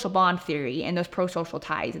the social bond theory and those pro-social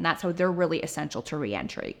ties, and that's how they're really essential to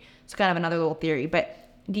reentry. It's kind of another little theory, but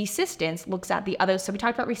desistance looks at the other. So we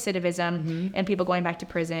talked about recidivism and people going back to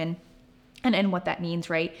prison and what that means,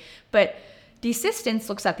 right? But desistance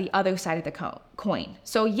looks at the other side of the coin.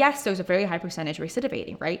 So yes, there's a very high percentage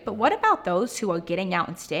recidivating, right? But what about those who are getting out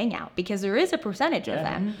and staying out? Because there is a percentage of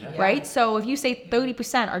them, right? So if you say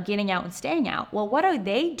 30% are getting out and staying out, well, what are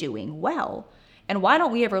they doing well? And why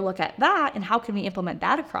don't we ever look at that and how can we implement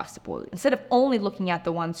that across the board? Instead of only looking at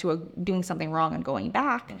the ones who are doing something wrong and going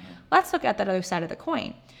back, let's look at that other side of the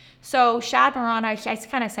coin. So Shad Moran, I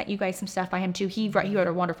kind of sent you guys some stuff by him too. He wrote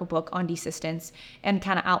a wonderful book on desistance and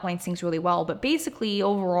kind of outlines things really well. But basically,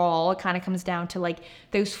 overall, it kind of comes down to like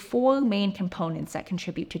those 4 main components that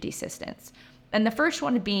contribute to desistance. And the first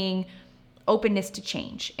one being openness to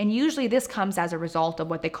change. And usually this comes as a result of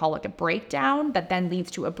what they call like a breakdown that then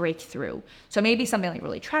leads to a breakthrough. So maybe something like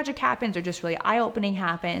really tragic happens or just really eye-opening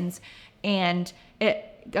happens, and it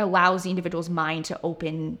allows the individual's mind to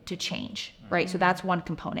open to change, right? So that's one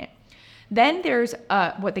component. Then there's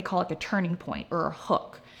what they call like a turning point or a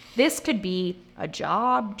hook. This could be a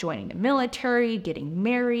job, joining the military, getting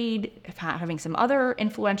married, having some other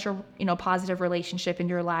influential, positive relationship in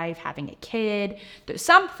your life, having a kid. There's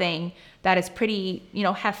something that is pretty,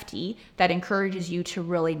 hefty that encourages you to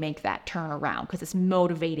really make that turn around because it's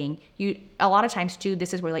motivating you. A lot of times too,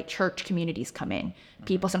 this is where like church communities come in.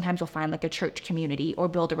 People sometimes will find like a church community or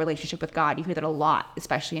build a relationship with God. You hear that a lot,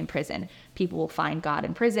 especially in prison. People will find God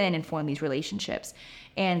in prison and form these relationships.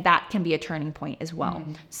 And that can be a turning point as well.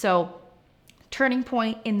 So turning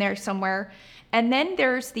point in there somewhere. And then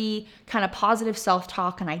there's the kind of positive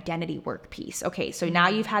self-talk and identity work piece. Okay, so now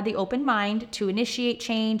you've had the open mind to initiate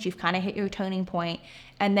change. You've kind of hit your turning point.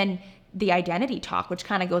 And then the identity talk, which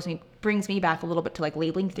kind of brings me back a little bit to like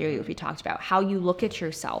labeling theory, which we talked about, how you look at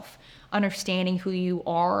yourself, understanding who you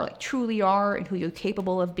are, like truly are, and who you're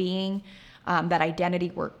capable of being. That identity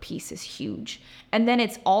work piece is huge. And then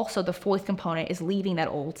it's also the 4th component is leaving that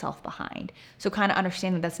old self behind. So kind of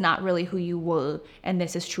understanding that's not really who you were, and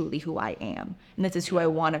this is truly who I am, and this is who I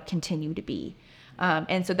want to continue to be.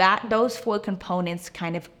 And so those 4 components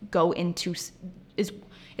kind of go into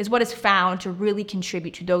is what is found to really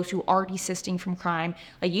contribute to those who are desisting from crime.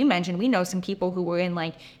 Like you mentioned, we know some people who were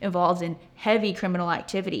involved in heavy criminal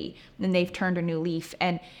activity, and they've turned a new leaf,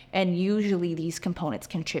 and usually these components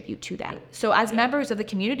contribute to that. So as members of the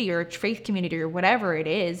community or faith community or whatever it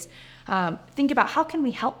is, think about how can we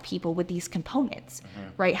help people with these components,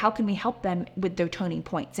 right? How can we help them with their turning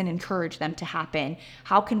points and encourage them to happen?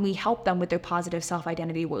 How can we help them with their positive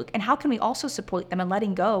self-identity work? And how can we also support them in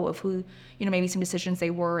letting go of who, maybe some decisions they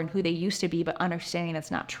were and who they used to be, but understanding that's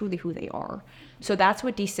not truly who they are. So that's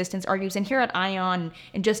what desistance argues. And here at ION,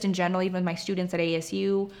 and just in general, even my students at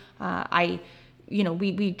ASU,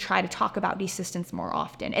 we try to talk about desistance more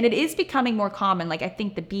often. And it is becoming more common. Like I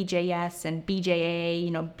think the BJS and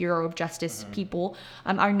BJA, Bureau of Justice people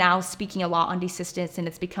are now speaking a lot on desistance, and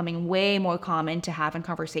it's becoming way more common to have in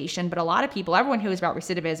conversation. But a lot of people, everyone hears about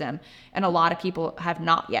recidivism, and a lot of people have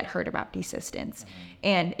not yet heard about desistance.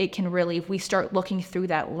 And it can really, if we start looking through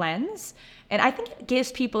that lens, and I think it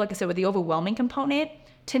gives people, like I said, with the overwhelming component,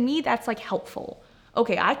 to me, that's like helpful.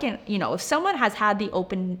 Okay, I can, if someone has had the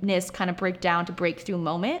openness kind of breakthrough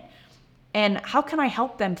moment, and how can I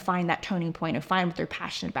help them find that turning point or find what they're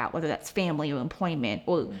passionate about, whether that's family or employment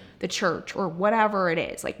or the church or whatever it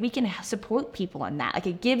is. Like we can support people in that. Like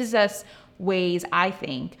it gives us ways, I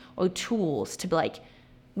think, or tools to be like,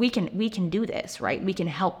 we can do this, right? We can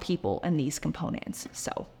help people in these components.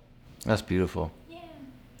 So that's beautiful. Yeah.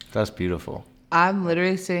 That's beautiful. I'm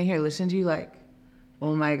literally sitting here listening to you like,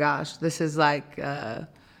 oh my gosh, this is like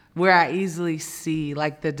where I easily see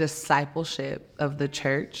like the discipleship of the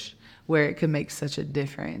church, where it can make such a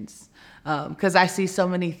difference. Because I see so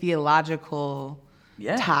many theological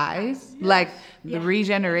ties, like the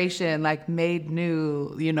regeneration, like made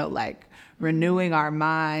new, like renewing our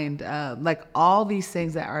mind, like all these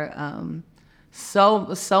things that are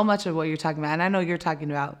so much of what you're talking about. And I know you're talking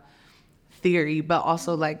about theory, but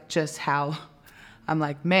also like just how I'm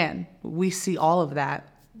like, man, we see all of that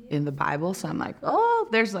in the Bible. So I'm like, oh,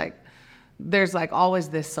 there's like always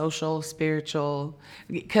this social, spiritual,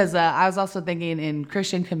 because I was also thinking in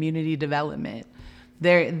Christian community development,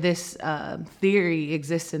 this theory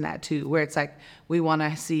exists in that too, where it's like we want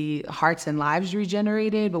to see hearts and lives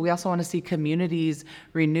regenerated, but we also want to see communities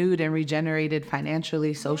renewed and regenerated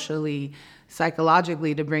financially, socially,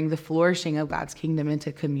 psychologically, to bring the flourishing of God's kingdom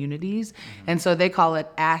into communities. And so they call it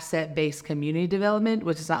asset-based community development,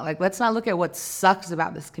 which is not like, let's not look at what sucks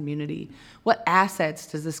about this community. What assets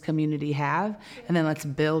does this community have? And then let's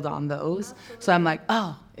build on those. So I'm like,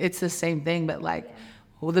 oh, it's the same thing, but like,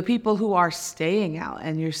 well, the people who are staying out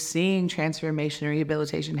and you're seeing transformation and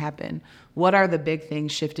rehabilitation happen, what are the big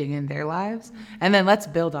things shifting in their lives? And then let's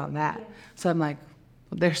build on that. So I'm like,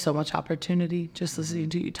 there's so much opportunity just listening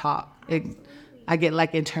to you talk. I get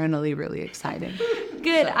like internally really excited.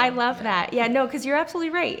 Good. I love that. Yeah, no, because you're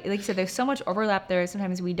absolutely right. Like you said, there's so much overlap there.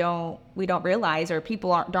 Sometimes we don't realize, or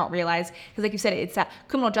people don't realize, because like you said, it's that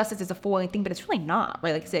criminal justice is a foreign thing, but it's really not,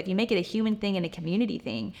 right? Like I said, if you make it a human thing and a community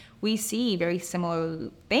thing, we see very similar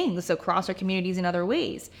things across our communities in other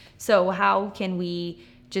ways. So how can we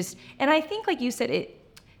just? And I think, like you said,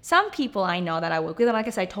 some people I know that I work with, and like I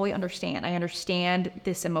said, I totally understand. I understand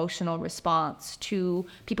this emotional response to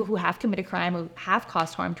people who have committed crime or have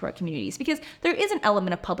caused harm to our communities, because there is an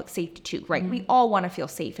element of public safety too, right? We all want to feel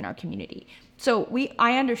safe in our community. So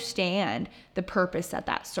I understand the purpose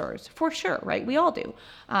that serves, for sure, right? We all do.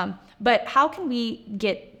 But how can we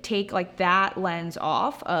take like that lens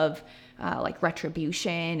off of like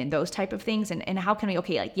retribution and those type of things, and how can we,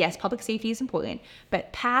 like, yes, public safety is important,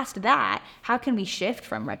 but past that, how can we shift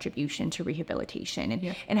from retribution to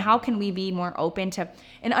rehabilitation, and how can we be more open to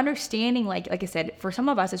and understanding, like I said, for some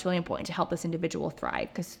of us it's really important to help this individual thrive,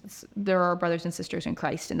 because there are brothers and sisters in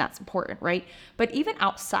Christ, and that's important, right? But even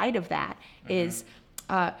outside of that is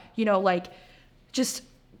like just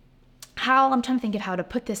how, I'm trying to think of how to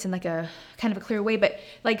put this in like a kind of a clear way, but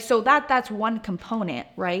like, so that's one component,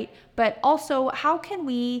 right? But also, how can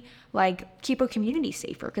we like keep our community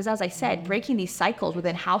safer? Because as I said, breaking these cycles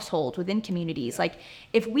within households, within communities, like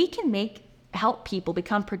if we can help people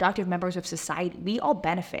become productive members of society, we all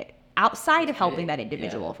benefit outside of helping that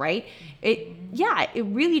individual, right? It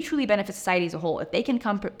really truly benefits society as a whole. If they can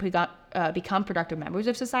become productive members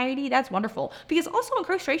of society, that's wonderful. Because also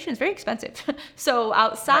incarceration is very expensive. So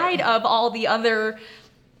outside of all the other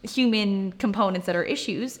human components that are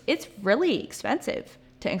issues, it's really expensive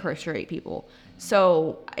to incarcerate people.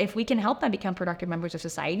 So if we can help them become productive members of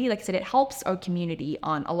society, like I said, it helps our community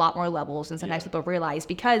on a lot more levels than sometimes people realize,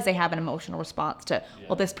 because they have an emotional response to,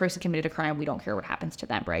 well, this person committed a crime, we don't care what happens to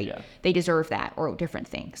them, right? They deserve that, or different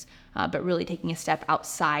things. But really taking a step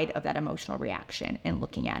outside of that emotional reaction and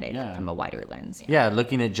looking at it from a wider lens. Yeah,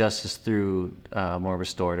 looking at justice through a more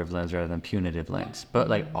restorative lens rather than punitive lens. But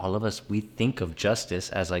like all of us, we think of justice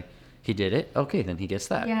as like, he did it, okay, then he gets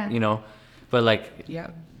that, But like...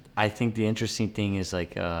 I think the interesting thing is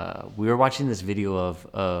like we were watching this video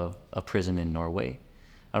of a prison in Norway.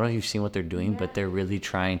 I don't know if you've seen what they're doing, but they're really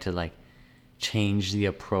trying to like change the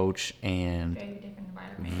approach, and very different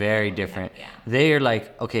environment. Very different. They are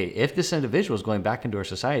like, okay, if this individual is going back into our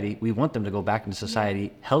society, we want them to go back into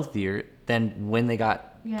society healthier than when they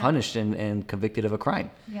got punished and convicted of a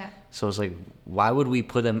crime. So it's like, why would we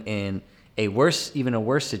put them in even a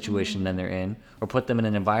worse situation than they're in, or put them in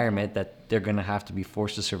an environment that they're going to have to be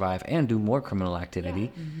forced to survive and do more criminal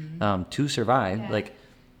activity to survive, like,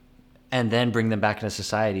 and then bring them back into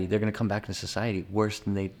society? They're going to come back into society worse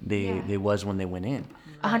than they was when they went in.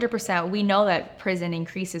 100%. We know that prison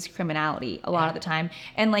increases criminality a lot of the time,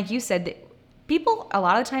 and like you said, people a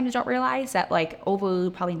lot of times don't realize that like over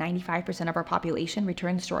probably 95% of our population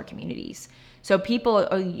returns to our communities. So people,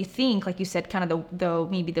 you think, like you said, kind of the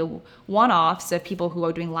maybe the one-offs of people who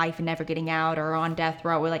are doing life and never getting out, or on death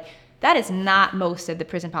row, we're like, that is not most of the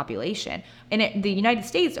prison population. In the United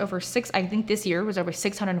States, I think this year was over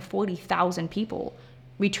 640,000 people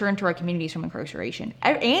return to our communities from incarceration.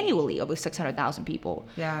 Annually, over 600,000 people.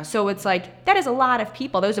 So it's like, that is a lot of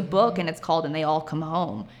people. There's a book, and it's called And They All Come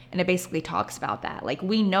Home. And it basically talks about that. Like,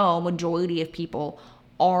 we know majority of people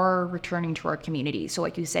are returning to our community. So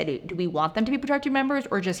like you said, do we want them to be productive members,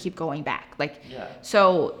 or just keep going back? Like,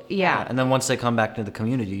 so And then once they come back to the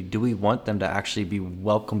community, do we want them to actually be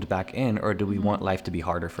welcomed back in, or do we want life to be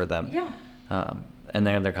harder for them? And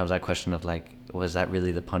then there comes that question of like, was that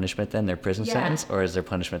really the punishment then, their prison sentence, or is their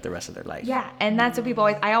punishment the rest of their life? And that's what people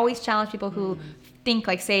I always challenge people who think,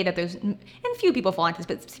 like, say that there's, and few people fall into this,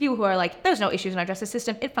 but people who are like, there's no issues in our justice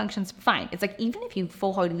system, it functions fine. It's like, even if you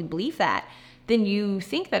full-heartedly believe that, then you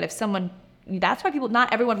think that if someone, that's why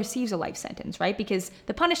not everyone receives a life sentence, right? Because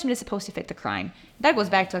the punishment is supposed to fit the crime. That goes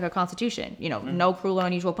back to like our Constitution, no cruel or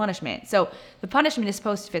unusual punishment. So the punishment is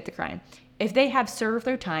supposed to fit the crime. If they have served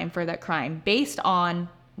their time for that crime based on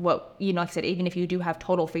what, like I said, even if you do have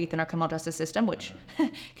total faith in our criminal justice system, which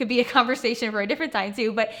could be a conversation for a different time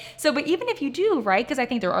too, but even if you do, right, because I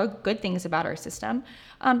think there are good things about our system,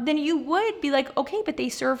 then you would be like, okay, but they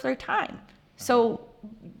served their time. So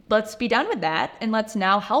let's be done with that, and let's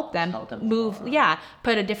now help them move,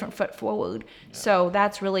 put a different foot forward. So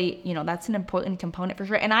that's really, that's an important component for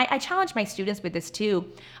sure. And I challenge my students with this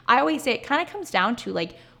too. I always say it kind of comes down to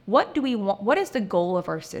like, what do we want? What is the goal of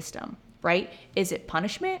our system, right? Is it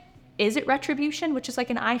punishment? is it retribution, which is like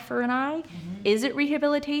an eye for an eye? Is it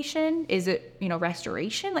rehabilitation? Is it,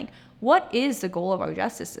 restoration? Like, what is the goal of our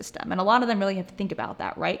justice system? And a lot of them really have to think about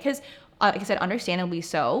that, right? Because like I said, understandably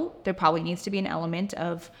so, there probably needs to be an element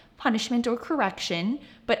of punishment or correction,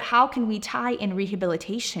 but how can we tie in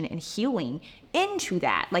rehabilitation and healing into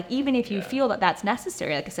that? Like, even if you feel that that's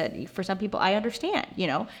necessary, like I said, for some people, I understand,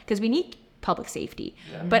 because we need public safety.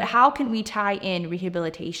 But how can we tie in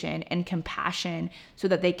rehabilitation and compassion so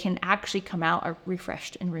that they can actually come out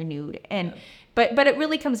refreshed and renewed? And but it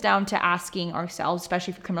really comes down to asking ourselves,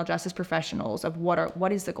 especially for criminal justice professionals, of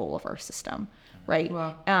what is the goal of our system, right?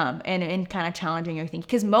 Wow. And kind of challenging your thinking,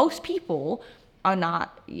 because most people are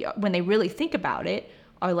not, when they really think about it,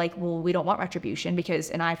 are like, well, we don't want retribution because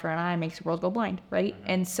an eye for an eye makes the world go blind, right?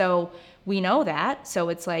 And so we know that. So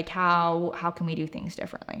it's like, how can we do things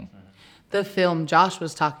differently? The film Josh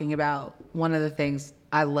was talking about, one of the things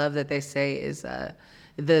I love that they say is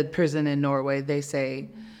the prison in Norway, they say,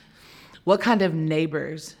 what kind of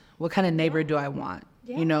neighbor do I want?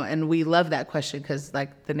 Yeah. And we love that question because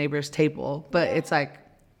like the neighbor's table, but it's like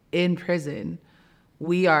in prison,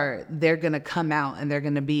 they're going to come out and they're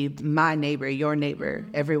going to be my neighbor, your neighbor,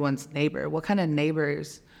 everyone's neighbor. What kind of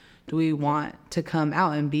neighbors do we want to come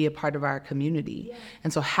out and be a part of our community? Yeah.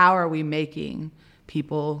 And so how are we making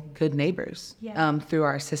people good neighbors through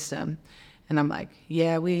our system? And I'm like, we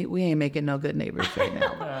ain't making no good neighbors right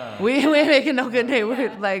now. we ain't making no good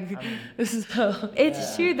neighbors. Like, this is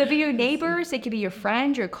it's true. They'll be your neighbors. They could be your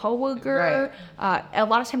friend, your coworker. Right. A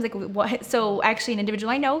lot of times, so actually an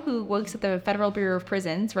individual I know who works at the Federal Bureau of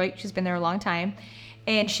Prisons, right? She's been there a long time.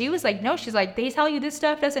 And she was like, no, she's like, they tell you this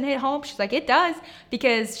stuff doesn't hit home. She's like, it does,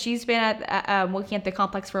 because she's been working at the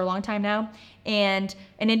complex for a long time now. And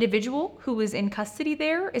an individual who was in custody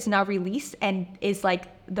there is now released and is like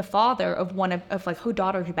the father of one of like her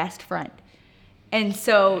daughter's best friend. And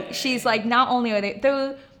so she's like, not only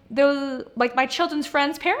are they're like my children's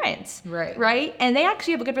friends' parents. Right. And they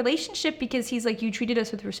actually have a good relationship because he's like, you treated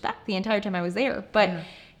us with respect the entire time I was there. But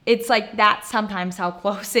it's like, that's sometimes how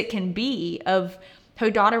close it can be. Of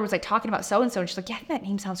her daughter was like talking about so-and-so, and she's like, yeah, that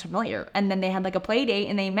name sounds familiar. And then they had like a play date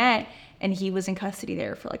and they met, and he was in custody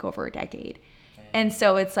there for like over a decade. And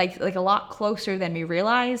so it's like a lot closer than we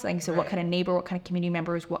realize. Like, so what kind of neighbor, what kind of community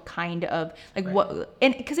members, what kind of what,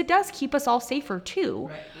 and because it does keep us all safer too.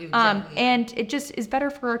 Exactly. And it just is better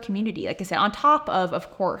for our community. Like I said, on top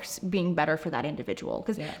of course, being better for that individual,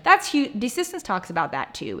 because that's huge. Desistance talks about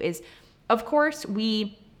that too, is of course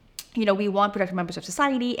we want productive members of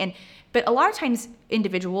society, but a lot of times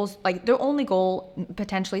individuals, like their only goal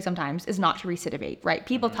potentially sometimes is not to recidivate, right?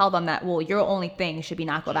 People tell them that, well, your only thing should be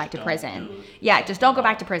not go back to prison. Just don't go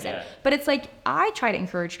back to prison. But it's like, I try to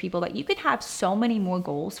encourage people that you could have so many more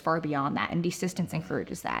goals far beyond that, and desistance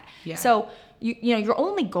encourages that. So your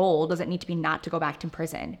only goal doesn't need to be not to go back to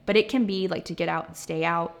prison, but it can be like to get out and stay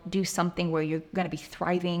out, do something where you're going to be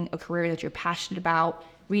thriving, a career that you're passionate about,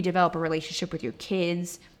 redevelop a relationship with your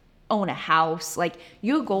kids, own a house. Like,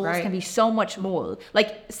 your goals can be so much more.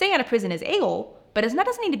 Like, staying out of prison is a goal, but that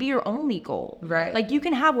doesn't need to be your only goal. Right. Like, you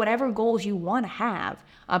can have whatever goals you want to have.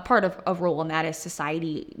 Part of a role in that is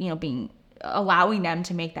society, allowing them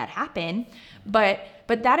to make that happen. But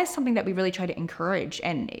that is something that we really try to encourage,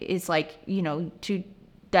 and is like,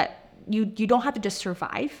 that you don't have to just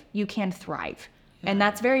survive, you can thrive. And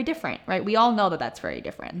that's very different, right? We all know that that's very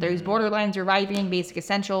different. There's borderline surviving, basic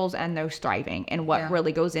essentials, and there's thriving, and what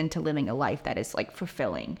really goes into living a life that is like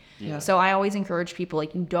fulfilling. So I always encourage people,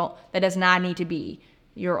 like, that does not need to be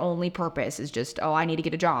your only purpose is just, I need to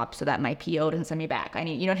get a job so that my PO doesn't send me back.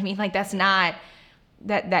 You know what I mean? Like, that's not,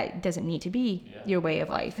 that doesn't need to be your way of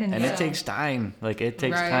life. And it takes time. Like, it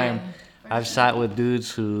takes time. I've sat with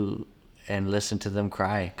dudes and listen to them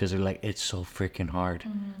cry because they're like, it's so freaking hard.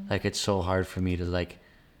 Like, it's so hard for me to like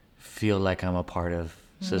feel like I'm a part of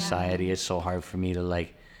society. It's so hard for me to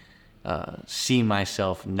like see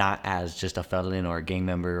myself not as just a felon or a gang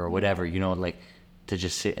member or whatever, like to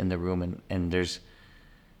just sit in the room and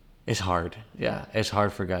it's hard. It's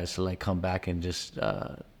hard for guys to like come back and just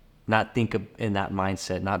not think in that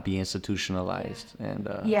mindset, not be institutionalized. And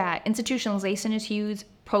institutionalization is huge.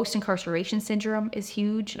 Post-incarceration syndrome is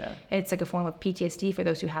huge. It's like a form of PTSD for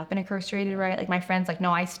those who have been incarcerated, right? Like, my friends, like,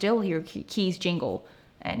 no, I still hear keys jingle,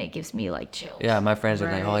 and it gives me like chills. My friends are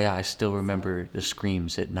like, I still remember the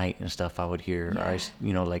screams at night and stuff I would hear,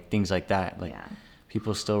 or like things like that. Like,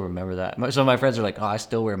 people still remember that. So my friends are like, oh, I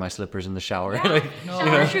still wear my slippers in the shower. Like,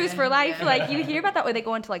 Shower shoes for life. Like you hear about that when they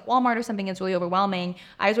go into like Walmart or something. It's really overwhelming.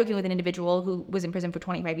 I was working with an individual who was in prison for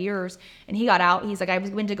 25 years, and he got out. He's like, I was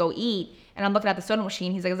going to go eat, and I'm looking at the soda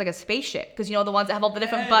machine. He's like, it's like a spaceship, because you know the ones that have all the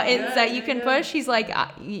different buttons that you can push. He's like,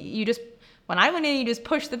 you just, when I went in, you just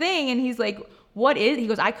push the thing, and he's like, what is? He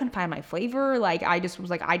goes, I couldn't find my flavor. Like I just was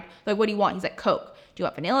like, what do you want? He's like, Coke. Do you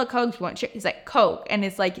want vanilla Coke? Do you want chip? He's like, Coke. And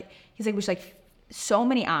it's like, he's like, there's like so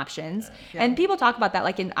many options. And people talk about that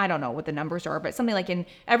like in, I don't know what the numbers are, but something like in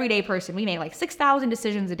everyday person, we make like 6,000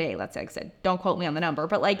 decisions a day. Let's say, I said, don't quote me on the number,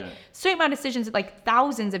 but like certain amount of decisions, like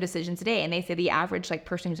thousands of decisions a day. And they say the average like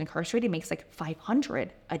person who's incarcerated makes like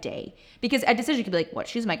 500 a day, because a decision could be like, what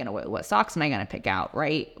shoes am I going to wear? What socks am I going to pick out?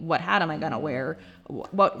 Right? What hat am I going to wear?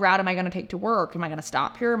 What route am I going to take to work? Am I going to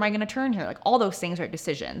stop here? Am I going to turn here? Like all those things are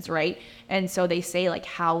decisions, right? And so they say like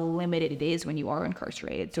how limited it is when you are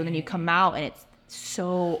incarcerated. So then you come out and it's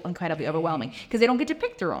so incredibly overwhelming, because they don't get to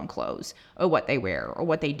pick their own clothes or what they wear or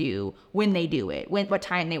what they do, when they do it, what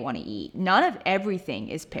time they want to eat. None of everything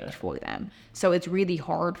is picked for them. So it's really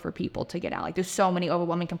hard for people to get out. Like there's so many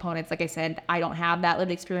overwhelming components. Like I said, I don't have that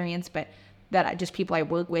lived experience, but just people I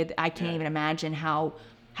work with, I can't even imagine how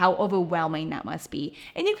overwhelming that must be.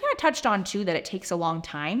 And you kind of touched on too that it takes a long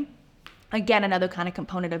time. Again, another kind of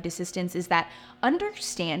component of desistance is that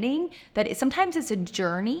understanding that sometimes it's a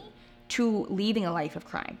journey to leaving a life of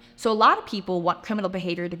crime. So a lot of people want criminal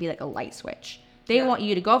behavior to be like a light switch. They want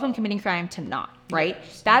you to go from committing crime to not, right?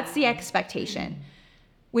 That's the expectation.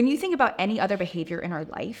 When you think about any other behavior in our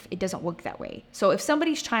life, it doesn't work that way. So if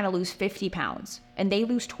somebody's trying to lose 50 pounds and they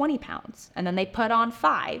lose 20 pounds and then they put on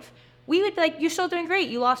 5, we would be like, you're still doing great.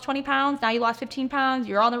 You lost 20 pounds. Now you lost 15 pounds.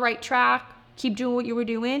 You're on the right track. Keep doing what you were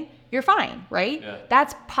doing. You're fine, right? Yeah.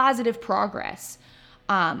 That's positive progress.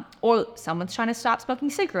 Or someone's trying to stop smoking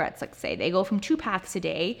cigarettes. Like say they go from 2 packs a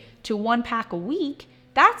day to 1 pack a week.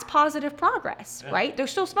 That's positive progress, right? They're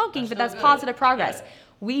still smoking, but that's positive progress. Yeah.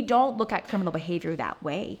 We don't look at criminal behavior that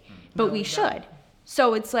way, but we should.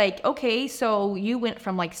 So it's like, okay, so you went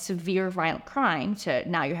from like severe violent crime to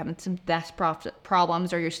now you're having some desk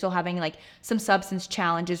problems, or you're still having like some substance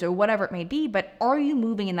challenges or whatever it may be, but are you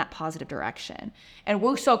moving in that positive direction? And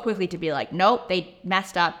we're so quickly to be like, nope, they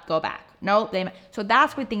messed up, go back. Nope. So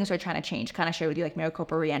that's what things are trying to change. Kind of share with you like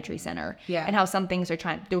Maricopa Reentry Center, and how some things they're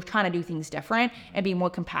trying to do things different and be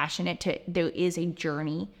more compassionate there is a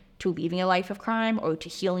journey to leaving a life of crime or to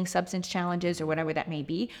healing substance challenges or whatever that may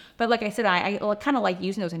be. But like I said, I kind of like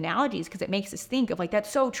using those analogies because it makes us think of like,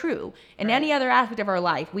 that's so true. In any other aspect of our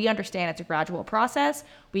life, we understand it's a gradual process.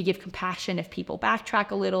 We give compassion if people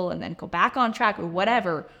backtrack a little and then go back on track or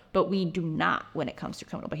whatever, but we do not when it comes to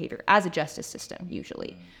criminal behavior as a justice system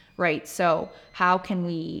usually. Right. So how can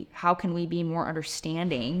we be more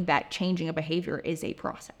understanding that changing a behavior is a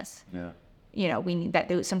process? Yeah. You know, we need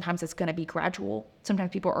that. Sometimes it's going to be gradual.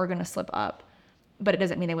 Sometimes people are going to slip up, but it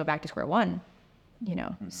doesn't mean they went back to square one, you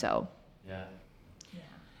know? So. Yeah.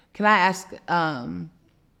 Can I ask,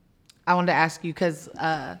 I wanted to ask you, because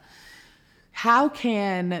how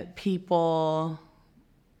can people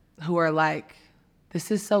who are like,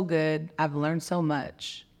 this is so good, I've learned so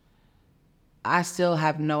much, I still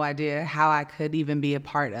have no idea how I could even be a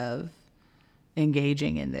part of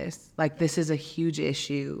engaging in this. Like, this is a huge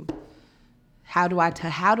issue. How do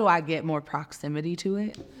I get more proximity to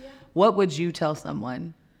it? Yeah. What would you tell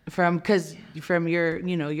someone from your,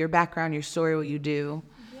 your background, your story, what you do?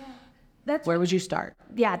 Yeah. Where would you start?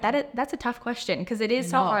 Yeah, that's a tough question because it is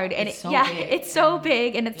so hard. And it's so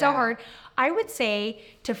big and it's so hard. I would say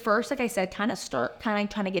to first, like I said, kind of start trying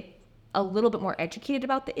to get a little bit more educated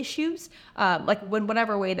about the issues, like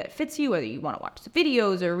whatever way that fits you, whether you want to watch some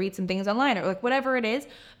videos or read some things online or like whatever it is,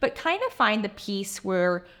 but kind of find the piece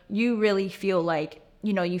where you really feel like,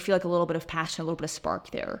 you feel like a little bit of passion, a little bit of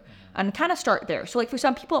spark there, and kind of start there. So like for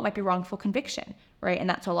some people, it might be wrongful conviction, right? And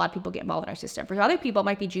that's how a lot of people get involved in our system. For other people, it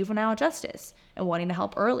might be juvenile justice and wanting to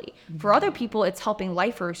help early. Mm-hmm. For other people, it's helping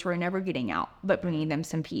lifers who are never getting out, but bringing them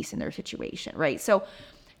some peace in their situation, right? So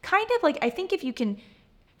kind of like, I think if you can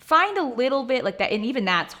find a little bit like that, and even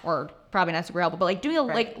that's hard, probably not super helpful, but like doing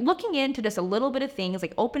like looking into just a little bit of things,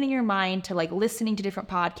 like opening your mind to like listening to different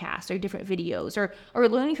podcasts or different videos or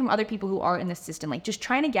learning from other people who are in the system, like just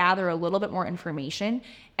trying to gather a little bit more information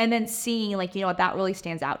and then seeing like, what that really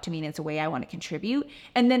stands out to me and it's a way I want to contribute.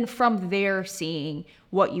 And then from there, seeing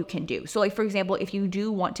what you can do. So like, for example, if you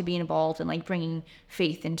do want to be involved in like bringing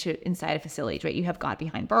faith inside of facilities, right? You have God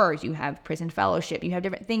Behind Bars, you have prison fellowship, you have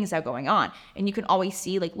different things that are going on. And you can always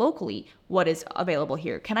see like locally what is available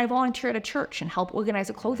here. Can I volunteer at a church and help organize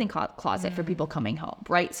a clothing closet for people coming home,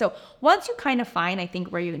 right? So once you kind of find, I think,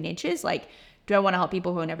 where your niche is, like Do I want to help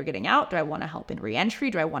people who are never getting out? Do I want to help in reentry?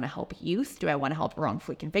 Do I want to help youth? Do I want to help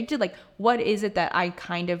wrongfully convicted? Like, what is it that I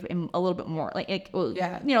kind of am a little bit more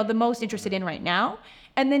the most interested in right now?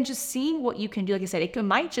 And then just seeing what you can do. Like I said, it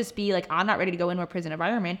might just be like, I'm not ready to go into a prison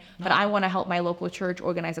environment, but I want to help my local church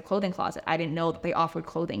organize a clothing closet. I didn't know that they offered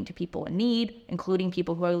clothing to people in need, including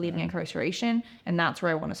people who are leaving incarceration. And that's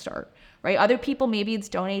where I want to start, right? Other people, maybe it's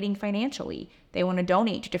donating financially. They want to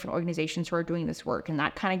donate to different organizations who are doing this work, and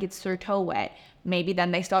that kind of gets their toe wet. Maybe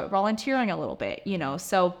then they start volunteering a little bit,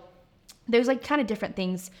 So there's like kind of different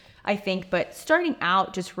things, I think, but starting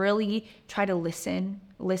out, just really try to listen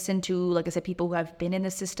to, like I said, people who have been in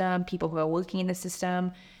the system, people who are working in the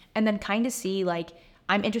system, and then kind of see like,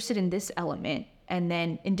 I'm interested in this element. And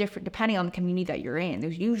then depending on the community that you're in,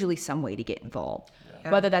 there's usually some way to get involved,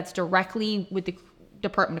 whether that's directly with the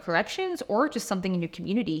Department of Corrections or just something in your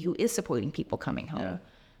community who is supporting people coming home. Yeah.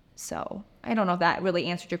 So I don't know if that really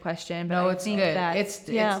answered your question, but No, I it's think good. that It's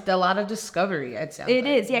a lot of discovery. It sounds it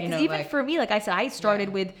like. is, yeah. Because even for me, like I said, I started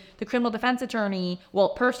with the criminal defense attorney,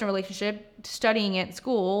 personal relationship, studying at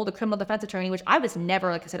school, the criminal defense attorney, which I was never,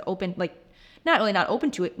 like I said, open, like not open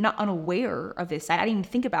to it, not unaware of this side. I didn't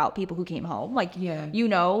even think about people who came home. Like,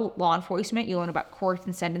 law enforcement, you learn about courts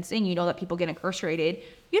and sentencing, you know that people get incarcerated.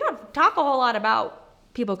 You don't talk a whole lot about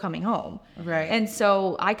people coming home. Right. And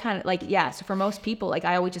so I kind of so for most people, like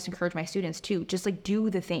I always just encourage my students to just like do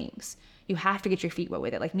the things. You have to get your feet wet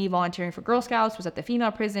with it. Like me volunteering for Girl Scouts was at the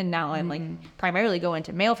female prison. Now I'm like primarily going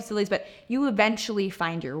to male facilities, but you eventually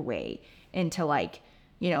find your way into like,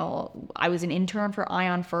 I was an intern for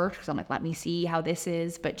Ion first because I'm like, let me see how this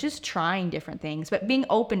is, but just trying different things, but being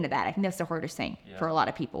open to that. I think that's the hardest thing for a lot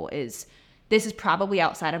of people is this is probably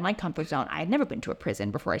outside of my comfort zone. I had never been to a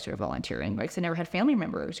prison before I started volunteering, right? Because I never had family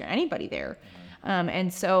members or anybody there.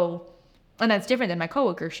 And that's different than my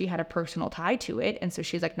coworker. She had a personal tie to it. And so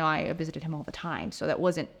she's like, no, I visited him all the time. So that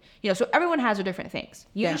wasn't, so everyone has their different things.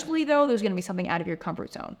 Usually though, there's going to be something out of your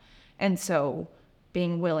comfort zone. And so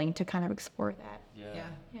being willing to kind of explore that.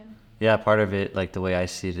 Yeah, part of it, like the way I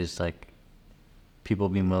see it is like people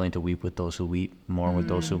being willing to weep with those who weep, mourn with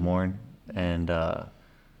those who mourn.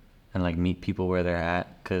 And like meet people where they're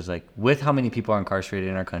at, because like with how many people are incarcerated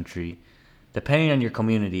in our country, depending on your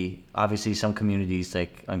community, obviously some communities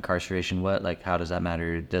like incarceration, how does that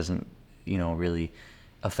matter? It doesn't really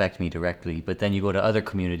affect me directly. But then you go to other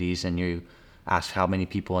communities and you ask how many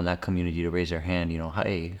people in that community to raise their hand.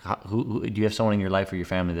 Hey, who do you have someone in your life or your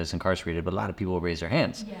family that's incarcerated? But a lot of people will raise their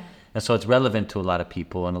hands, and so it's relevant to a lot of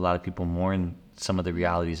people, and a lot of people mourn some of the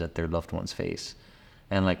realities that their loved ones face.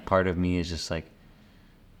 And like part of me is just like,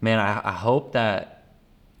 man, I hope that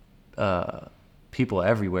people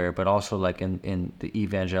everywhere, but also like in the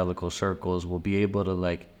evangelical circles, will be able to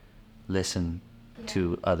like listen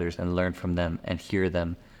to others and learn from them and hear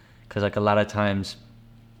them. Because like a lot of times,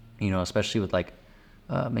 especially with like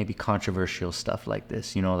maybe controversial stuff like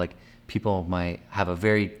this, like people might have a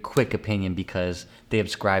very quick opinion because they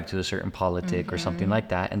subscribe to a certain politic or something like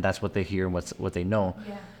that, and that's what they hear and what they know.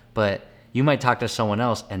 But you might talk to someone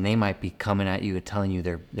else and they might be coming at you and telling you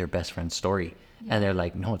their best friend's story. And they're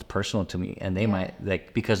like, no, it's personal to me. And they might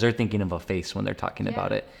because they're thinking of a face when they're talking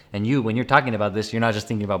about it. And when you're talking about this, you're not just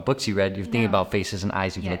thinking about books you read, you're thinking about faces and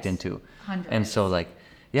eyes you've looked into. Hundreds. And so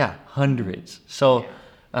hundreds. So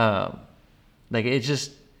it's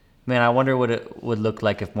just, man, I wonder what it would look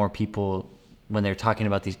like if more people, when they're talking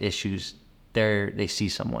about these issues, they see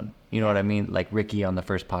someone, you know what I mean? Like Ricky on the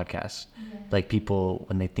first podcast, like people,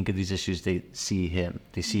 when they think of these issues, they see him,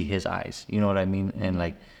 they see his eyes, you know what I mean? And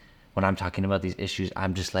like, when I'm talking about these issues,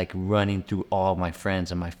 I'm just like running through all my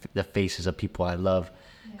friends and the faces of people I love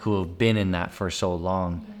who have been in that for so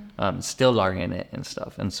long, still are in it and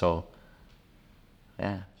stuff. And so,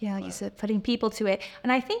 Yeah, like you said, putting people to it.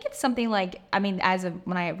 And I think it's something like, when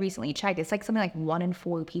I recently checked, it's like something like 1 in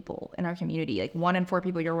 4 people in our community, like 1 in 4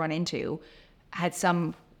 people you'll run into had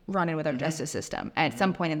some run-in with our justice system at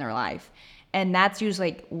some point in their life. And that's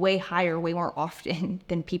usually like way higher, way more often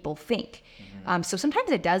than people think. So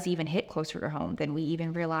sometimes it does even hit closer to home than we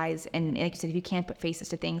even realize. And like you said, if you can't put faces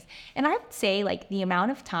to things. And I would say like the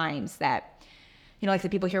amount of times that, like the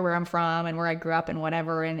people hear where I'm from and where I grew up and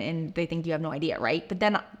whatever, and they think you have no idea, right? But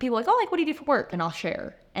then people are like, oh, like, what do you do for work? And I'll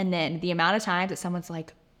share. And then the amount of times that someone's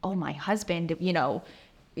like, oh, my husband,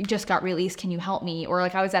 just got released, can you help me? Or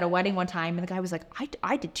like I was at a wedding one time and the guy was like,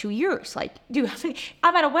 I did 2 years. Like, dude,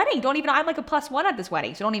 I'm at a wedding. I'm like a +1 at this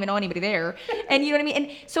wedding. So I don't even know anybody there. And you know what I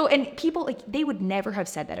mean? And people, like, they would never have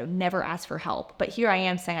said that. I would never ask for help. But here I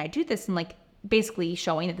am saying I do this, and like basically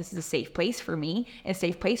showing that this is a safe place for me and a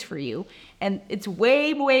safe place for you. And it's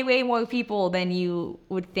way, way, way more people than you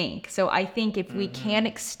would think. So I think if we can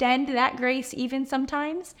extend that grace even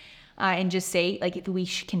sometimes, and just say, like, if we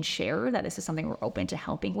can share that this is something we're open to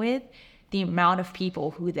helping with, the amount of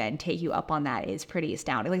people who then take you up on that is pretty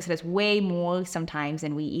astounding. Like I said, it's way more sometimes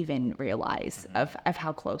than we even realize of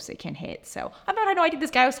how close it can hit. So I had no idea. This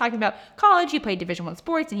guy was talking about college. He played Division I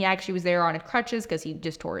sports, and he actually was there on his crutches because he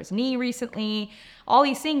just tore his knee recently. All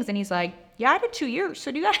these things, and he's like, "Yeah, I did 2 years.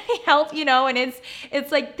 So do you got any help?" And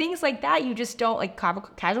it's like things like that. You just don't like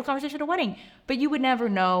casual conversation at a wedding, but you would never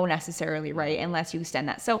know necessarily, right? Unless you extend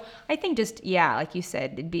that. So I think just like you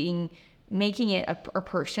said, making it a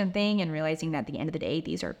person thing and realizing that at the end of the day,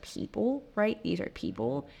 these are people, right? These are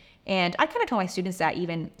people. And I kind of tell my students that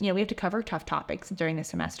even, we have to cover tough topics during the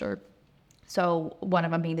semester. So one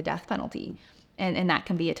of them being the death penalty. And that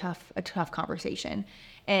can be a tough conversation.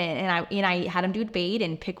 And I had them do a debate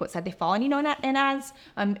and pick what side they fall on, and as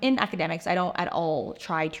in academics, I don't at all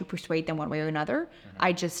try to persuade them one way or another.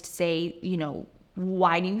 I just say,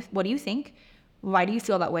 what do you think? Why do you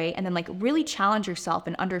feel that way? And then really challenge yourself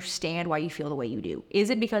and understand why you feel the way you do. Is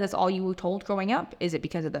it because that's all you were told growing up? Is it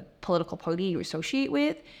because of the political party you associate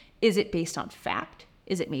with? Is it based on fact?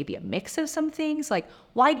 Is it maybe a mix of some things?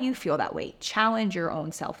 Why do you feel that way? Challenge your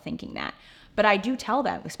own self thinking that. But I do tell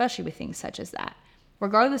them, especially with things such as that,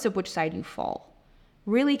 regardless of which side you fall,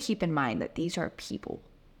 really keep in mind that these are people,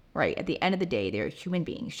 right? At the end of the day, they're human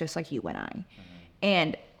beings just like you and I.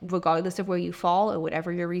 And regardless of where you fall or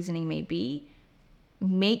whatever your reasoning may be,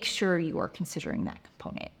 make sure you are considering that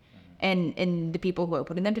component. And the people who are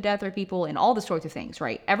putting them to death are people, and all the sorts of things,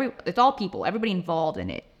 right? It's all people. Everybody involved in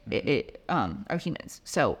it are humans.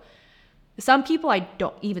 So some people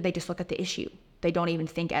they just look at the issue. They don't even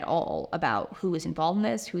think at all about who is involved in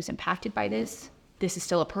this, who's impacted by this. This is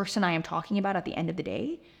still a person I am talking about at the end of the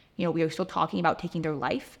day. We are still talking about taking their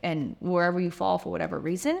life, and wherever you fall for whatever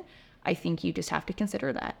reason, I think you just have to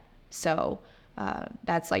consider that. So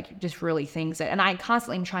that's just really things that, and I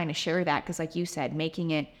constantly am trying to share that because like you said, making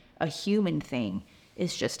it a human thing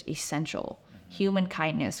is just essential. Human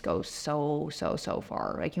kindness goes so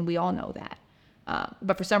far. And we all know that.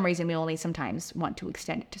 But for some reason, we only sometimes want to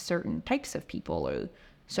extend it to certain types of people or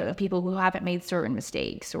certain people who haven't made certain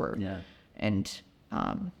mistakes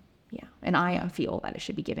and I feel that it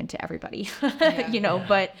should be given to everybody,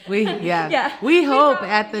 but we hope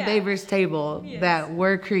at the neighbors table that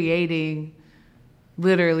we're creating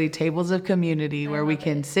literally tables of community where we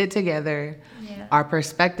can sit together. Our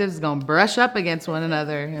perspectives gonna brush up against one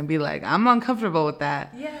another and be like, I'm uncomfortable with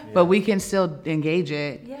that, but we can still engage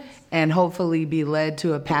it and hopefully be led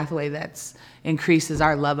to a pathway that's increases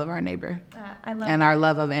our love of our neighbor and our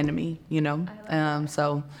love of enemy,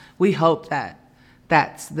 so we hope that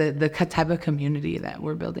that's the type of community that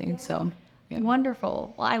we're building. So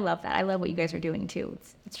wonderful. Well, I love that. I love what you guys are doing too.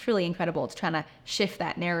 It's truly incredible. It's trying to shift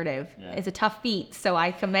that narrative. It's a tough feat, so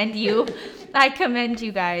I commend you. I commend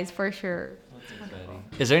you guys for sure.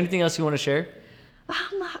 Is there anything else you want to share?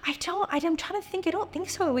 I'm trying to think. I don't think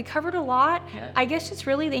so. We covered a lot. I guess just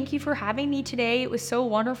really thank you for having me today. It was so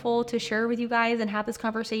wonderful to share with you guys and have this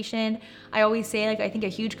conversation. I always say, I think a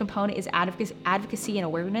huge component is advocacy and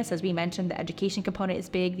awareness. As we mentioned, the education component is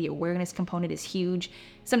big. The awareness component is huge.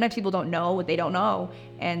 Sometimes people don't know what they don't know.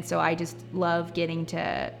 And so I just love getting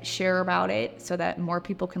to share about it so that more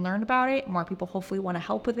people can learn about it. More people hopefully want to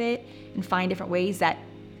help with it and find different ways that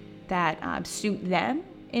suit them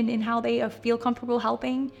in how they feel comfortable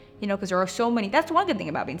helping, because there are so many. That's one good thing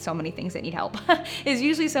about being so many things that need help is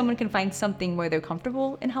usually someone can find something where they're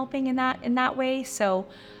comfortable in helping in that way. So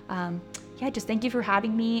just thank you for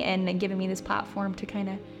having me and giving me this platform to kind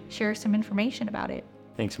of share some information about it.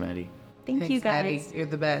 Thanks, Maddi. Thanks, you guys. Maddi. You're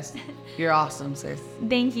the best. You're awesome, sis.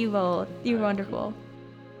 Thank you both. You're wonderful.